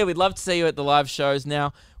 So yeah, we'd love to see you at the live shows.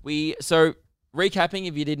 Now recapping,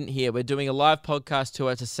 if you didn't hear, we're doing a live podcast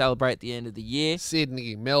tour to celebrate the end of the year.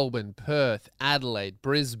 Sydney, Melbourne, Perth, Adelaide,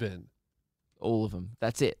 Brisbane. All of them.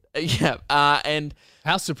 That's it. Yeah. And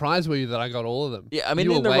How surprised were you that I got all of them? yeah, I mean,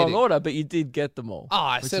 You in were the wrong waiting. order, but you did get them all. Oh,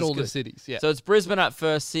 I which said is all the good. cities. Yeah. So it's Brisbane up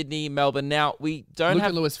first, Sydney, Melbourne. Now, we don't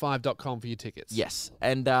have... LukeandLewis5.com for your tickets. Yes,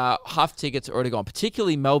 and half tickets are already gone,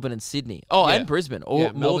 particularly Melbourne and Sydney. Oh, Yeah. and Brisbane. Yeah,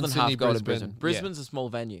 More Melbourne, than Sydney, half go to Brisbane. Brisbane. Yeah. Brisbane's a small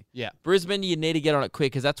venue. Yeah. Brisbane, you need to get on it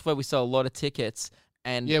quick because that's where we sell a lot of tickets,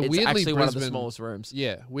 and Yeah, it's weirdly, actually one of the Brisbane- smallest rooms.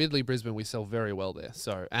 Yeah. Weirdly, Brisbane, we sell very well there.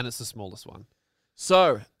 So, and it's the smallest one.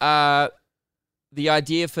 So, the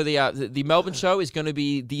idea for the Melbourne show is going to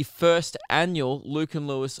be the first annual Luke and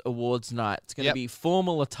Lewis Awards night. It's going to Yep. be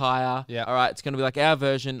formal attire. Yeah. All right. It's going to be like our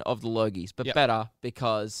version of the Logies, but Yep. better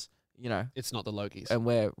because, you know, It's not the Lokies. and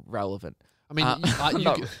we're relevant. I mean,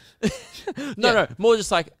 no. No, more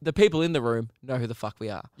just like the people in the room know who the fuck we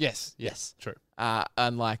are. Yes. Yes. True.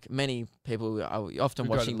 Unlike many people are often Who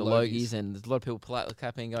go to watching the the Logies. Logies, and there's a lot of people politely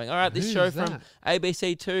clapping, going, "All right, this Who's show from that?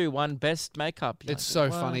 ABC2 won best makeup." You're It's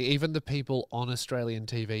like, so "Well, funny. Even the people on Australian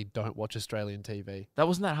TV don't watch Australian TV. That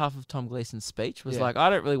wasn't that half of Tom Gleason's speech. Was Yeah. like, I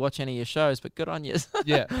don't really watch any of your shows, but good on you.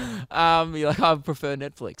 Yeah. You're like, I prefer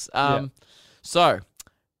Netflix. So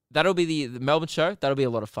that'll be the Melbourne show. That'll be a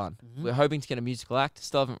lot of fun. Mhm. We're hoping to get a musical act.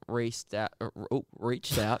 Still haven't reached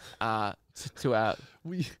out to our.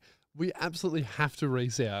 We absolutely have to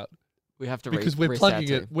race out We have to because reach we're out plugging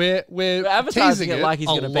to it. him. We're We're advertising teasing it like he's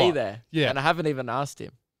a going to be lot. there. Yeah. And I haven't even asked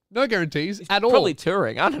him. No guarantees He's at all. probably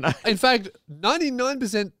touring. I don't know. In fact,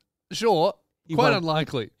 99% sure, He quite won't-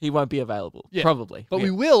 unlikely. He won't be available. Yeah. Probably. But Yeah.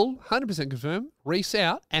 we will 100% confirm, race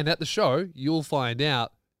out, and at the show, you'll find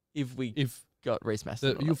out if we if got Reese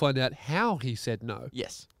Maston. you'll find out how he said no.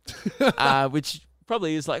 Yes. Which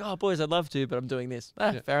probably is like, oh, boys, I'd love to, but I'm doing this.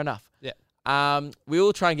 Yeah. Fair enough. Yeah. We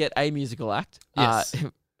will try and get a musical act. Yes.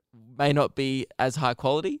 May not be as high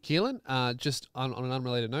quality. Keelan, just on an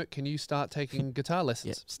unrelated note, can you start taking guitar Yeah.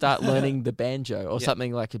 lessons? Start learning the banjo or Yeah.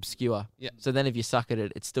 something like obscure. Yeah. So then if you suck at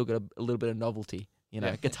it, it's still got a little bit of novelty. You know,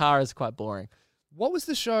 Yeah. guitar is quite boring. What was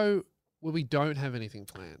the show where we don't have anything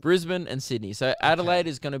planned? Brisbane and Sydney. So Adelaide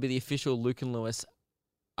is going to be the official Luke and Lewis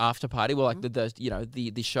after party. Well, like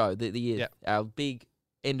the show, Yeah. our big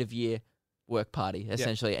end of year work party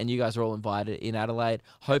essentially, and you guys are all invited in Adelaide,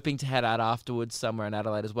 hoping to head out afterwards somewhere in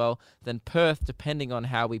Adelaide as well. Then Perth, depending on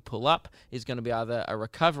how we pull up, is going to be either a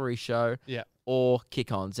recovery show Yeah. or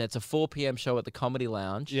kick-ons. It's a 4 p.m. show at the Comedy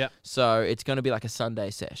Lounge. Yeah. So it's going to be like a Sunday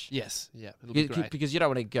sesh. Yes. Yeah. It'll be great. Because you don't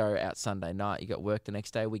want to go out Sunday night. You got work the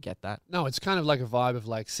next day. We get that. No, it's kind of like a vibe of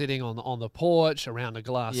like sitting on the porch around a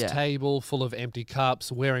glass Yeah. table full of empty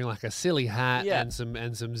cups, wearing like a silly hat Yeah. and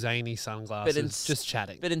some zany sunglasses, ins- just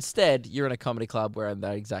chatting. But instead, you're in a comedy club wearing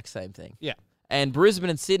the exact same thing. Yeah. And Brisbane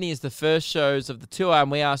and Sydney is the first shows of the tour, and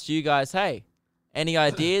we asked you guys, hey, any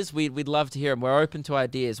ideas? We'd love to hear them. We're open to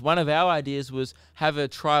ideas. One of our ideas was have a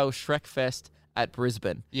trial Shrek Fest at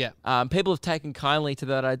Brisbane. Yeah. People have taken kindly to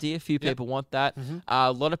that idea. A few people want that.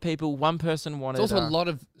 A lot of people, one person wanted... There's also a lot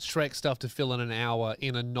of Shrek stuff to fill in an hour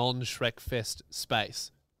in a non-Shrek Fest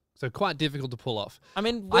space. So quite difficult to pull off. I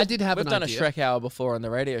mean, I did have we've an done idea. a Shrek hour before on the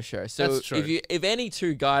radio show. So That's true. if any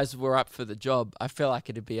two guys were up for the job, I feel like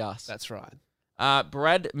it'd be us. That's right.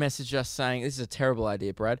 Brad messaged us saying, this is a terrible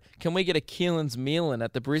idea, Brad. Can we get a Keelan's Mealin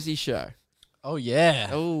at the Brizzy show? Oh, yeah.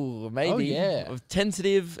 Oh, maybe. yeah.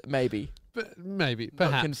 Tentative, maybe. But maybe, Not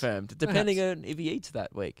perhaps. confirmed. Depending on if he eats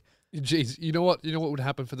that week. Jeez, you know what? You know what would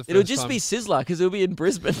happen for the first It'll just time? be Sizzler because it'll be in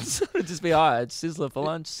Brisbane. So it'll just be, it's Sizzler for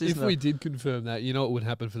lunch. Sizzler. If we did confirm that, you know what would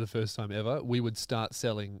happen for the first time ever? We would start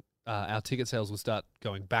selling. Our ticket sales would start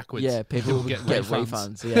going backwards. Yeah, people would will get get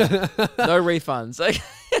refunds. refunds. Yeah. No refunds.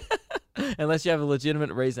 Unless you have a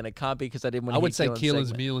legitimate reason. It can't be because I didn't want I to would say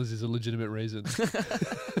Keelan's Mealers is a legitimate reason.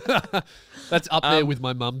 That's up there with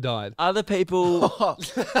my mum died. Other people...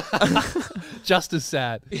 Just as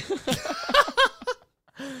sad.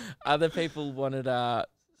 Other people wanted...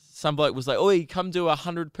 some bloke was like, "Oh, come do a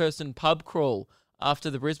 100-person pub crawl after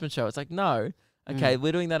the Brisbane show." It's like, no. Okay,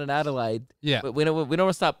 we're doing that in Adelaide. Yeah. But we don't want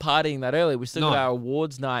to start partying that early. We still got No. our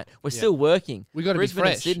awards night. We're still working. We gotta be Brisbane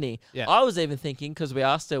and fresh. Sydney. Yeah. I was even thinking, because we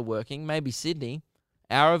are still working, maybe Sydney,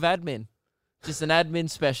 hour of admin. Just an admin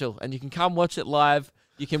special. And you can come watch it live.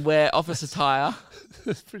 You can wear office attire.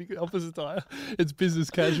 That's pretty good. Opposite attire. It's business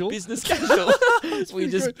casual. Business casual. We pretty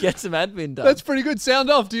just good. get some admin done. That's pretty good. Sound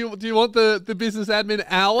off. Do you want the business admin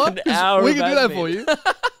hour? An 'Cause hour we of can do that admin. for you.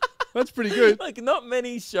 That's pretty good. Like, not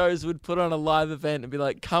many shows would put on a live event and be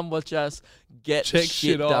like, come watch us get Check shit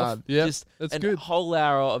shit off. done. Yeah, Just that's a good. whole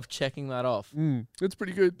hour of checking that off. That's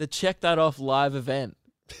pretty good. The check that off live event.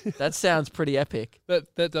 That sounds pretty epic.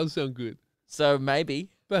 That does sound good. So maybe.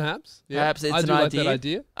 Perhaps. Yeah. Perhaps it's I an do idea. like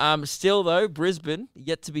that idea. Still though, Brisbane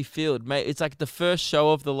yet to be filled. It's like the first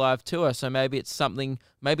show of the live tour, so maybe it's something.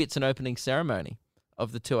 Maybe it's an opening ceremony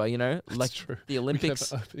of the tour. You know, like true. the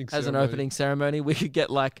Olympics We could have an opening has an ceremony. opening ceremony. We could get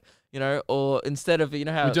like, you know, or instead of, you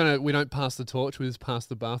know how We don't pass the torch. We just pass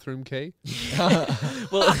the bathroom key.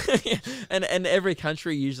 well, and every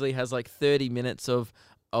country usually has like 30 minutes of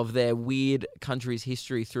their weird country's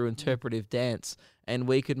history through interpretive dance, and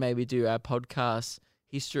we could maybe do our podcast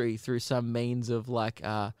history through some means of like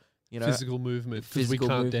you know, Physical movement. Because we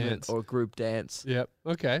can't movement dance. or group dance. Yep.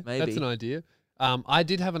 Okay. Maybe. That's an idea. I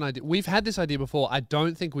did have an idea. We've had this idea before. I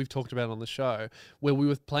don't think we've talked about it on the show, where we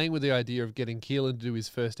were playing with the idea of getting Keelan to do his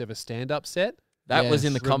first ever stand-up set. That was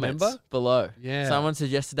in the Yes. comments Remember? below. Yeah. Someone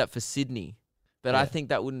suggested that for Sydney, but I Yeah. think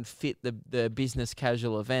that wouldn't fit the business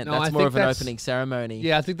casual event. No, I That's more think of an that's- opening ceremony.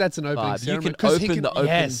 Yeah, I think that's an opening vibe. You ceremony. can 'Cause he open the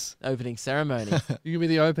Yes. opening ceremony. You can be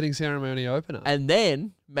the opening ceremony opener. And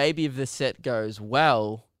then maybe if the set goes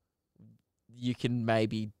well, you can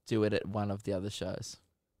maybe do it at one of the other shows.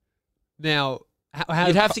 Now, how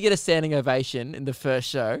You'd have to get a standing ovation in the first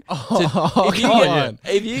show. Oh, If you come get, on.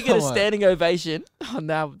 if you get Come a on. standing ovation, oh,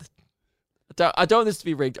 now I don't want this to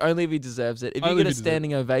be rigged. Only if he deserves it. If you Only get if a he deserves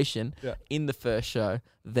standing ovation Yeah. in the first show,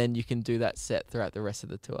 then you can do that set throughout the rest of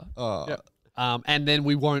the tour. Oh. Yep. And then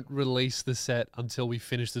we won't release the set until we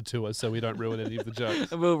finish the tour, so we don't ruin any of the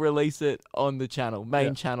jokes. And we'll release it on the channel, main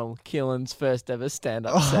Yeah. channel, Keelan's first ever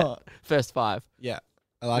stand-up set. First 5. Yeah,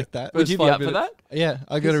 I like that. Would First you be 5 up for minutes. that? Yeah,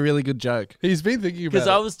 I got a really good joke. He's been thinking about Because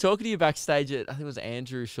it. I was talking to you backstage at, I think it was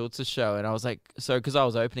Andrew Schultz's show, and I was like, because I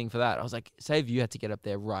was opening for that, I was like, say if you had to get up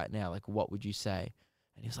there right now, like, what would you say?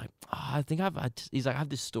 And he was like, I think he's like, I have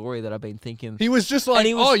this story that I've been thinking. He was just like,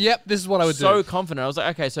 he was oh, yep, this is what I would so do. confident. I was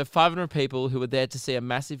like, okay, so 500 people who were there to see a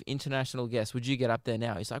massive international guest. Would you get up there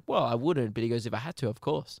now? He's like, well, I wouldn't. But he goes, if I had to, of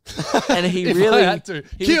course. And he If really I had to.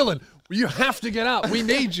 Keelan, you have to get up. We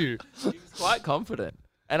need you. he was quite confident.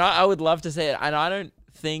 And I would love to see it. And I don't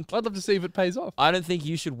think I'd love to see if it pays off.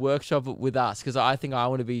 you should workshop it with us, because I think I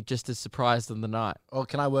want to be just as surprised on the night. Or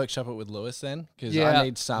can I workshop it with Lewis then? Because Yeah. I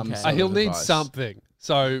need some. Okay. sort He'll of need advice. something.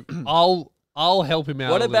 So I'll help him out.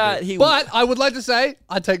 What a little about bit. he- But I would like to say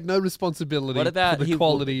I take no responsibility What about for the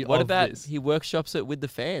quality What of about this. he workshops it with the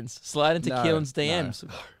fans? Slide into No, Keelan's no. DMs.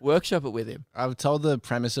 Workshop it with him. I've told the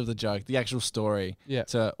premise of the joke, the actual story, Yeah.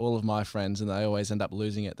 to all of my friends, and they always end up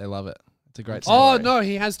losing it. They love it. It's a great Oh story. no,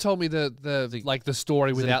 he has told me the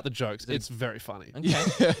story it without the jokes. It's very funny.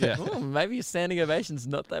 Okay. Yeah. Ooh, maybe a standing ovation's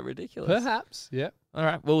not that ridiculous. Perhaps, yeah. All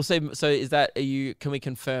right. Well, we'll see. So is that, can we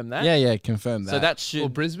confirm that? Yeah, confirm that. So that Or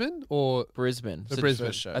should Brisbane or Brisbane. the So Brisbane.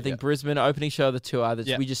 first show. I think yeah. Brisbane opening show of the tour.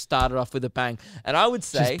 Yeah. We just started off with a bang. And I would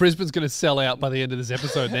Just say, Brisbane's going to sell out by the end of this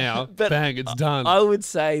episode now. But Bang, it's done. I would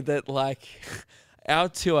say that like our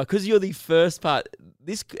tour, because you're the first part,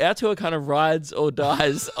 our tour kind of rides or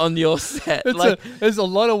dies on your set. There's a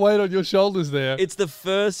lot of weight on your shoulders there. It's the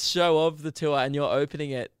first show of the tour and you're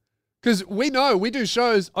opening it. Because we know we do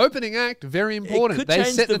shows, opening act, very important. could They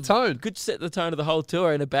change set the tone. Could set the tone of the whole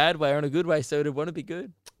tour in a bad way or in a good way, so it'd want to be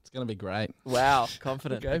good. It's going to be great. Wow,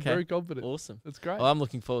 confident. Okay, very confident. Awesome. That's great. Well, I'm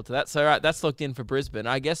looking forward to that. So, right, that's locked in for Brisbane.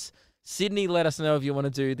 I guess Sydney, let us know if you want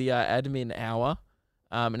to do the admin hour,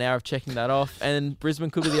 an hour of checking that off, and Brisbane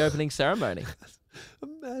could be the opening ceremony.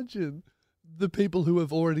 Imagine the people who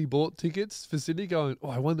have already bought tickets for Sydney going, oh,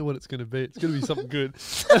 I wonder what it's going to be. It's going to be something good.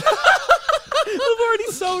 We've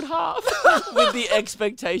already sold half with the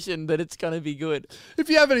expectation that it's going to be good. If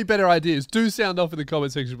you have any better ideas, do sound off in the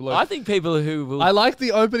comment section below. I think people who will... I like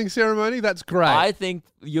the opening ceremony. That's great. I think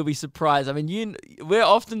you'll be surprised. I mean, we're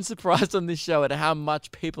often surprised on this show at how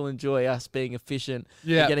much people enjoy us being efficient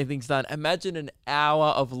Yeah. and getting things done. Imagine an hour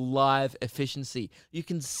of live efficiency. You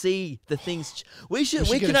can see the things. We should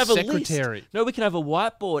can get a have secretary. a list. No, we can have a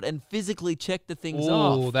whiteboard and physically check the things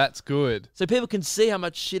off. Oh, that's good. So people can see how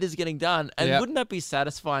much shit is getting done. And Yep. wouldn't that be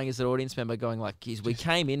satisfying as an audience member going like, geez, we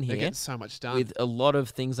came in They here get so much done. with a lot of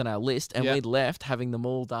things on our list and Yeah. we left having them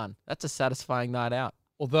all done. That's a satisfying night out.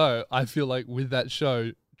 Although I feel like with that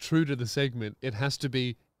show, true to the segment, it has to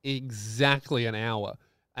be exactly an hour.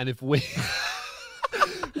 And if we...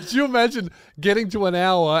 Do you imagine getting to an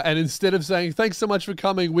hour and instead of saying, thanks so much for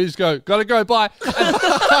coming, we just go, gotta go, bye.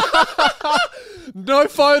 No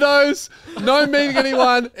photos. No meeting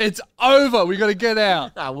anyone. It's over. We got to get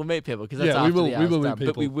out. Nah, we'll meet people because that's Yeah, after we will. the We hour's will meet done.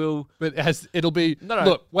 people. But we will. But it'll be No.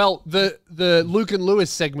 Look, well, the Luke and Lewis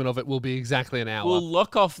segment of it will be exactly an hour. We'll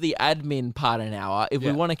lock off the admin part an hour. If we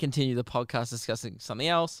Yeah. want to continue the podcast discussing something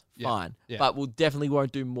else, fine. Yeah. But we'll definitely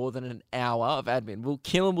won't do more than an hour of admin.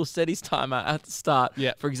 Killen will set his timer at the start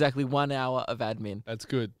Yeah. for exactly 1 hour of admin. That's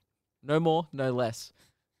good. No more, no less.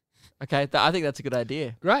 Okay, I think that's a good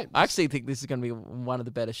idea. Great. I actually think this is going to be one of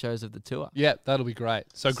the better shows of the tour. Yeah, that'll be great.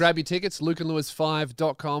 So grab your tickets,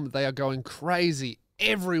 lukeandlewis5.com. They are going crazy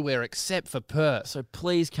everywhere except for Perth. So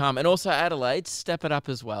please come. And also Adelaide, step it up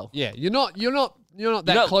as well. Yeah, you're not that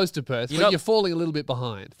not- close to Perth, you're but not- you're falling a little bit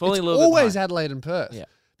behind. Falling It's a little bit always behind. Adelaide and Perth. Yeah.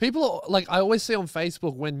 People are, like, I always see on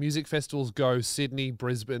Facebook when music festivals go Sydney,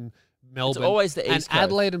 Brisbane, Melbourne. always the and East Coast.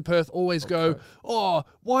 Adelaide and Perth always go, oh,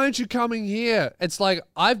 why aren't you coming here? It's like,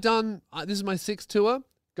 I've done, this is my 6th tour.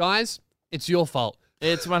 Guys, it's your fault.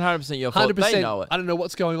 It's 100% your fault. 100%. They know it. I don't know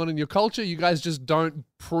what's going on in your culture. You guys just don't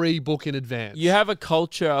pre-book in advance. You have a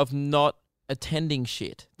culture of not attending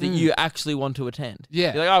shit that you actually want to attend.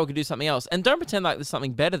 Yeah. You're like, oh, we could do something else. And don't pretend like there's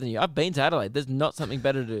something better than you. I've been to Adelaide. There's not something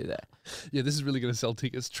better to do there. Yeah, this is really going to sell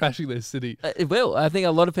tickets, trashing their city. It will. I think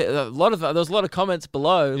a lot of people, there was a lot of comments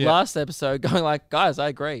below last episode going like, guys, I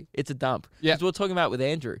agree. It's a dump. Yeah. Because we were talking about with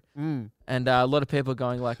Andrew. And a lot of people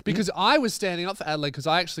going like, Because I was standing up for Adelaide because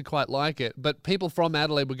I actually quite like it, but people from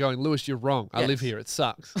Adelaide were going, Lewis, you're wrong. I live Yes. here. It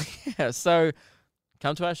sucks. yeah, so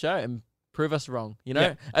come to our show and prove us wrong. You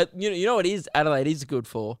know, Yeah. you know what is Adelaide is good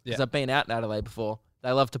for? Because Yeah. I've been out in Adelaide before.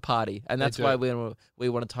 They love to party, and They that's do. why we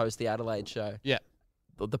want to host the Adelaide show, Yeah,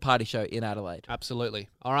 the party show in Adelaide. absolutely.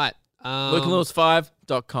 All right.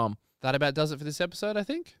 LukeandLewis5.com. That about does it for this episode, I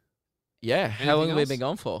think. Yeah, how long Anything have we else? been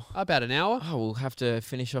gone for? About an hour. Oh, we'll have to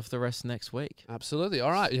finish off the rest next week. Absolutely.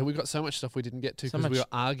 All right. Yeah, we got so much stuff we didn't get to So because we much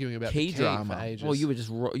were arguing about Key the key drama. for ages. Well, you were just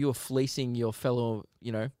you were fleecing your fellow,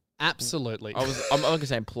 absolutely. I'm not gonna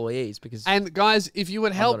say employees because And guys, if you would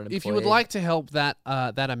not help, an if you would employee. like to help that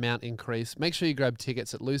amount increase, make sure you grab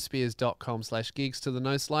tickets at loosespears.com/gigs to the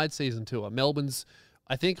No Slide season tour. Melbourne's,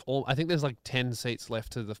 I think there's like 10 seats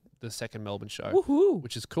left to the second Melbourne show, woohoo.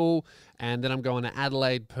 which is cool. And then I'm going to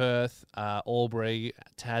Adelaide, Perth, Albury,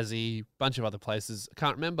 Tassie, bunch of other places. I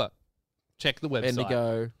can't remember. Check the website.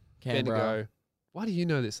 Bendigo, Canberra. Bendigo. Why do you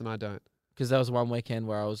know this and I don't? Because there was one weekend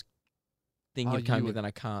where I was thinking Oh, of coming, you were- then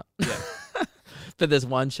I can't. Yeah. But there's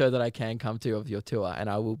one show that I can come to of your tour, and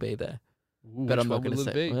I will be there. Ooh, But which I'm not one going to will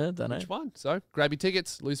say. it be? Well, don't know. Which one? So grab your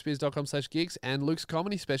tickets, loosespears.com/gigs, and Luke's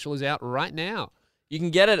comedy special is out right now. You can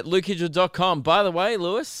get it at lukehidra.com. By the way,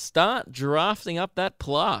 Lewis, start drafting up that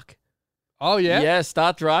plaque. Oh yeah? Yeah,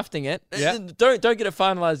 start drafting it. Yeah. Don't get it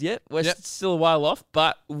finalized yet. We're Yep. still a while off,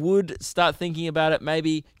 but would start thinking about it.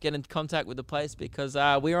 Maybe get in contact with the place because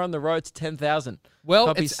we are on the road to 10,000. Well,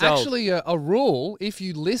 Copies it's sold. actually a rule. If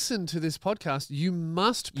you listen to this podcast, you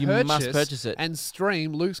must purchase it. and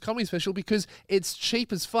stream Luke's comedy special because it's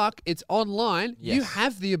cheap as fuck. It's online. You Yes.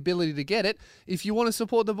 have the ability to get it. If you want to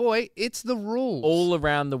support the boy, it's the rules. All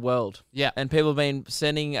around the world. Yeah. And people have been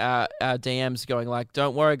sending DMs going like,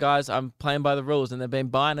 don't worry, guys, I'm playing by the rules. And they've been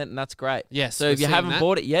buying it, and that's great. Yes, So we're if you seeing haven't that.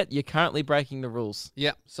 bought it yet, you're currently breaking the rules.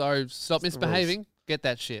 Yeah. So stop the rules. misbehaving. Get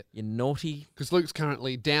that shit. You naughty. Because Luke's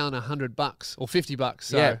currently down $100 or $50.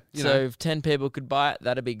 So, yeah. you So know. if 10 people could buy it,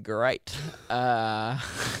 that'd be great. All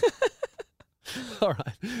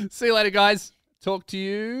right. See you later, guys. Talk to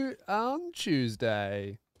you on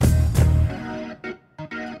Tuesday.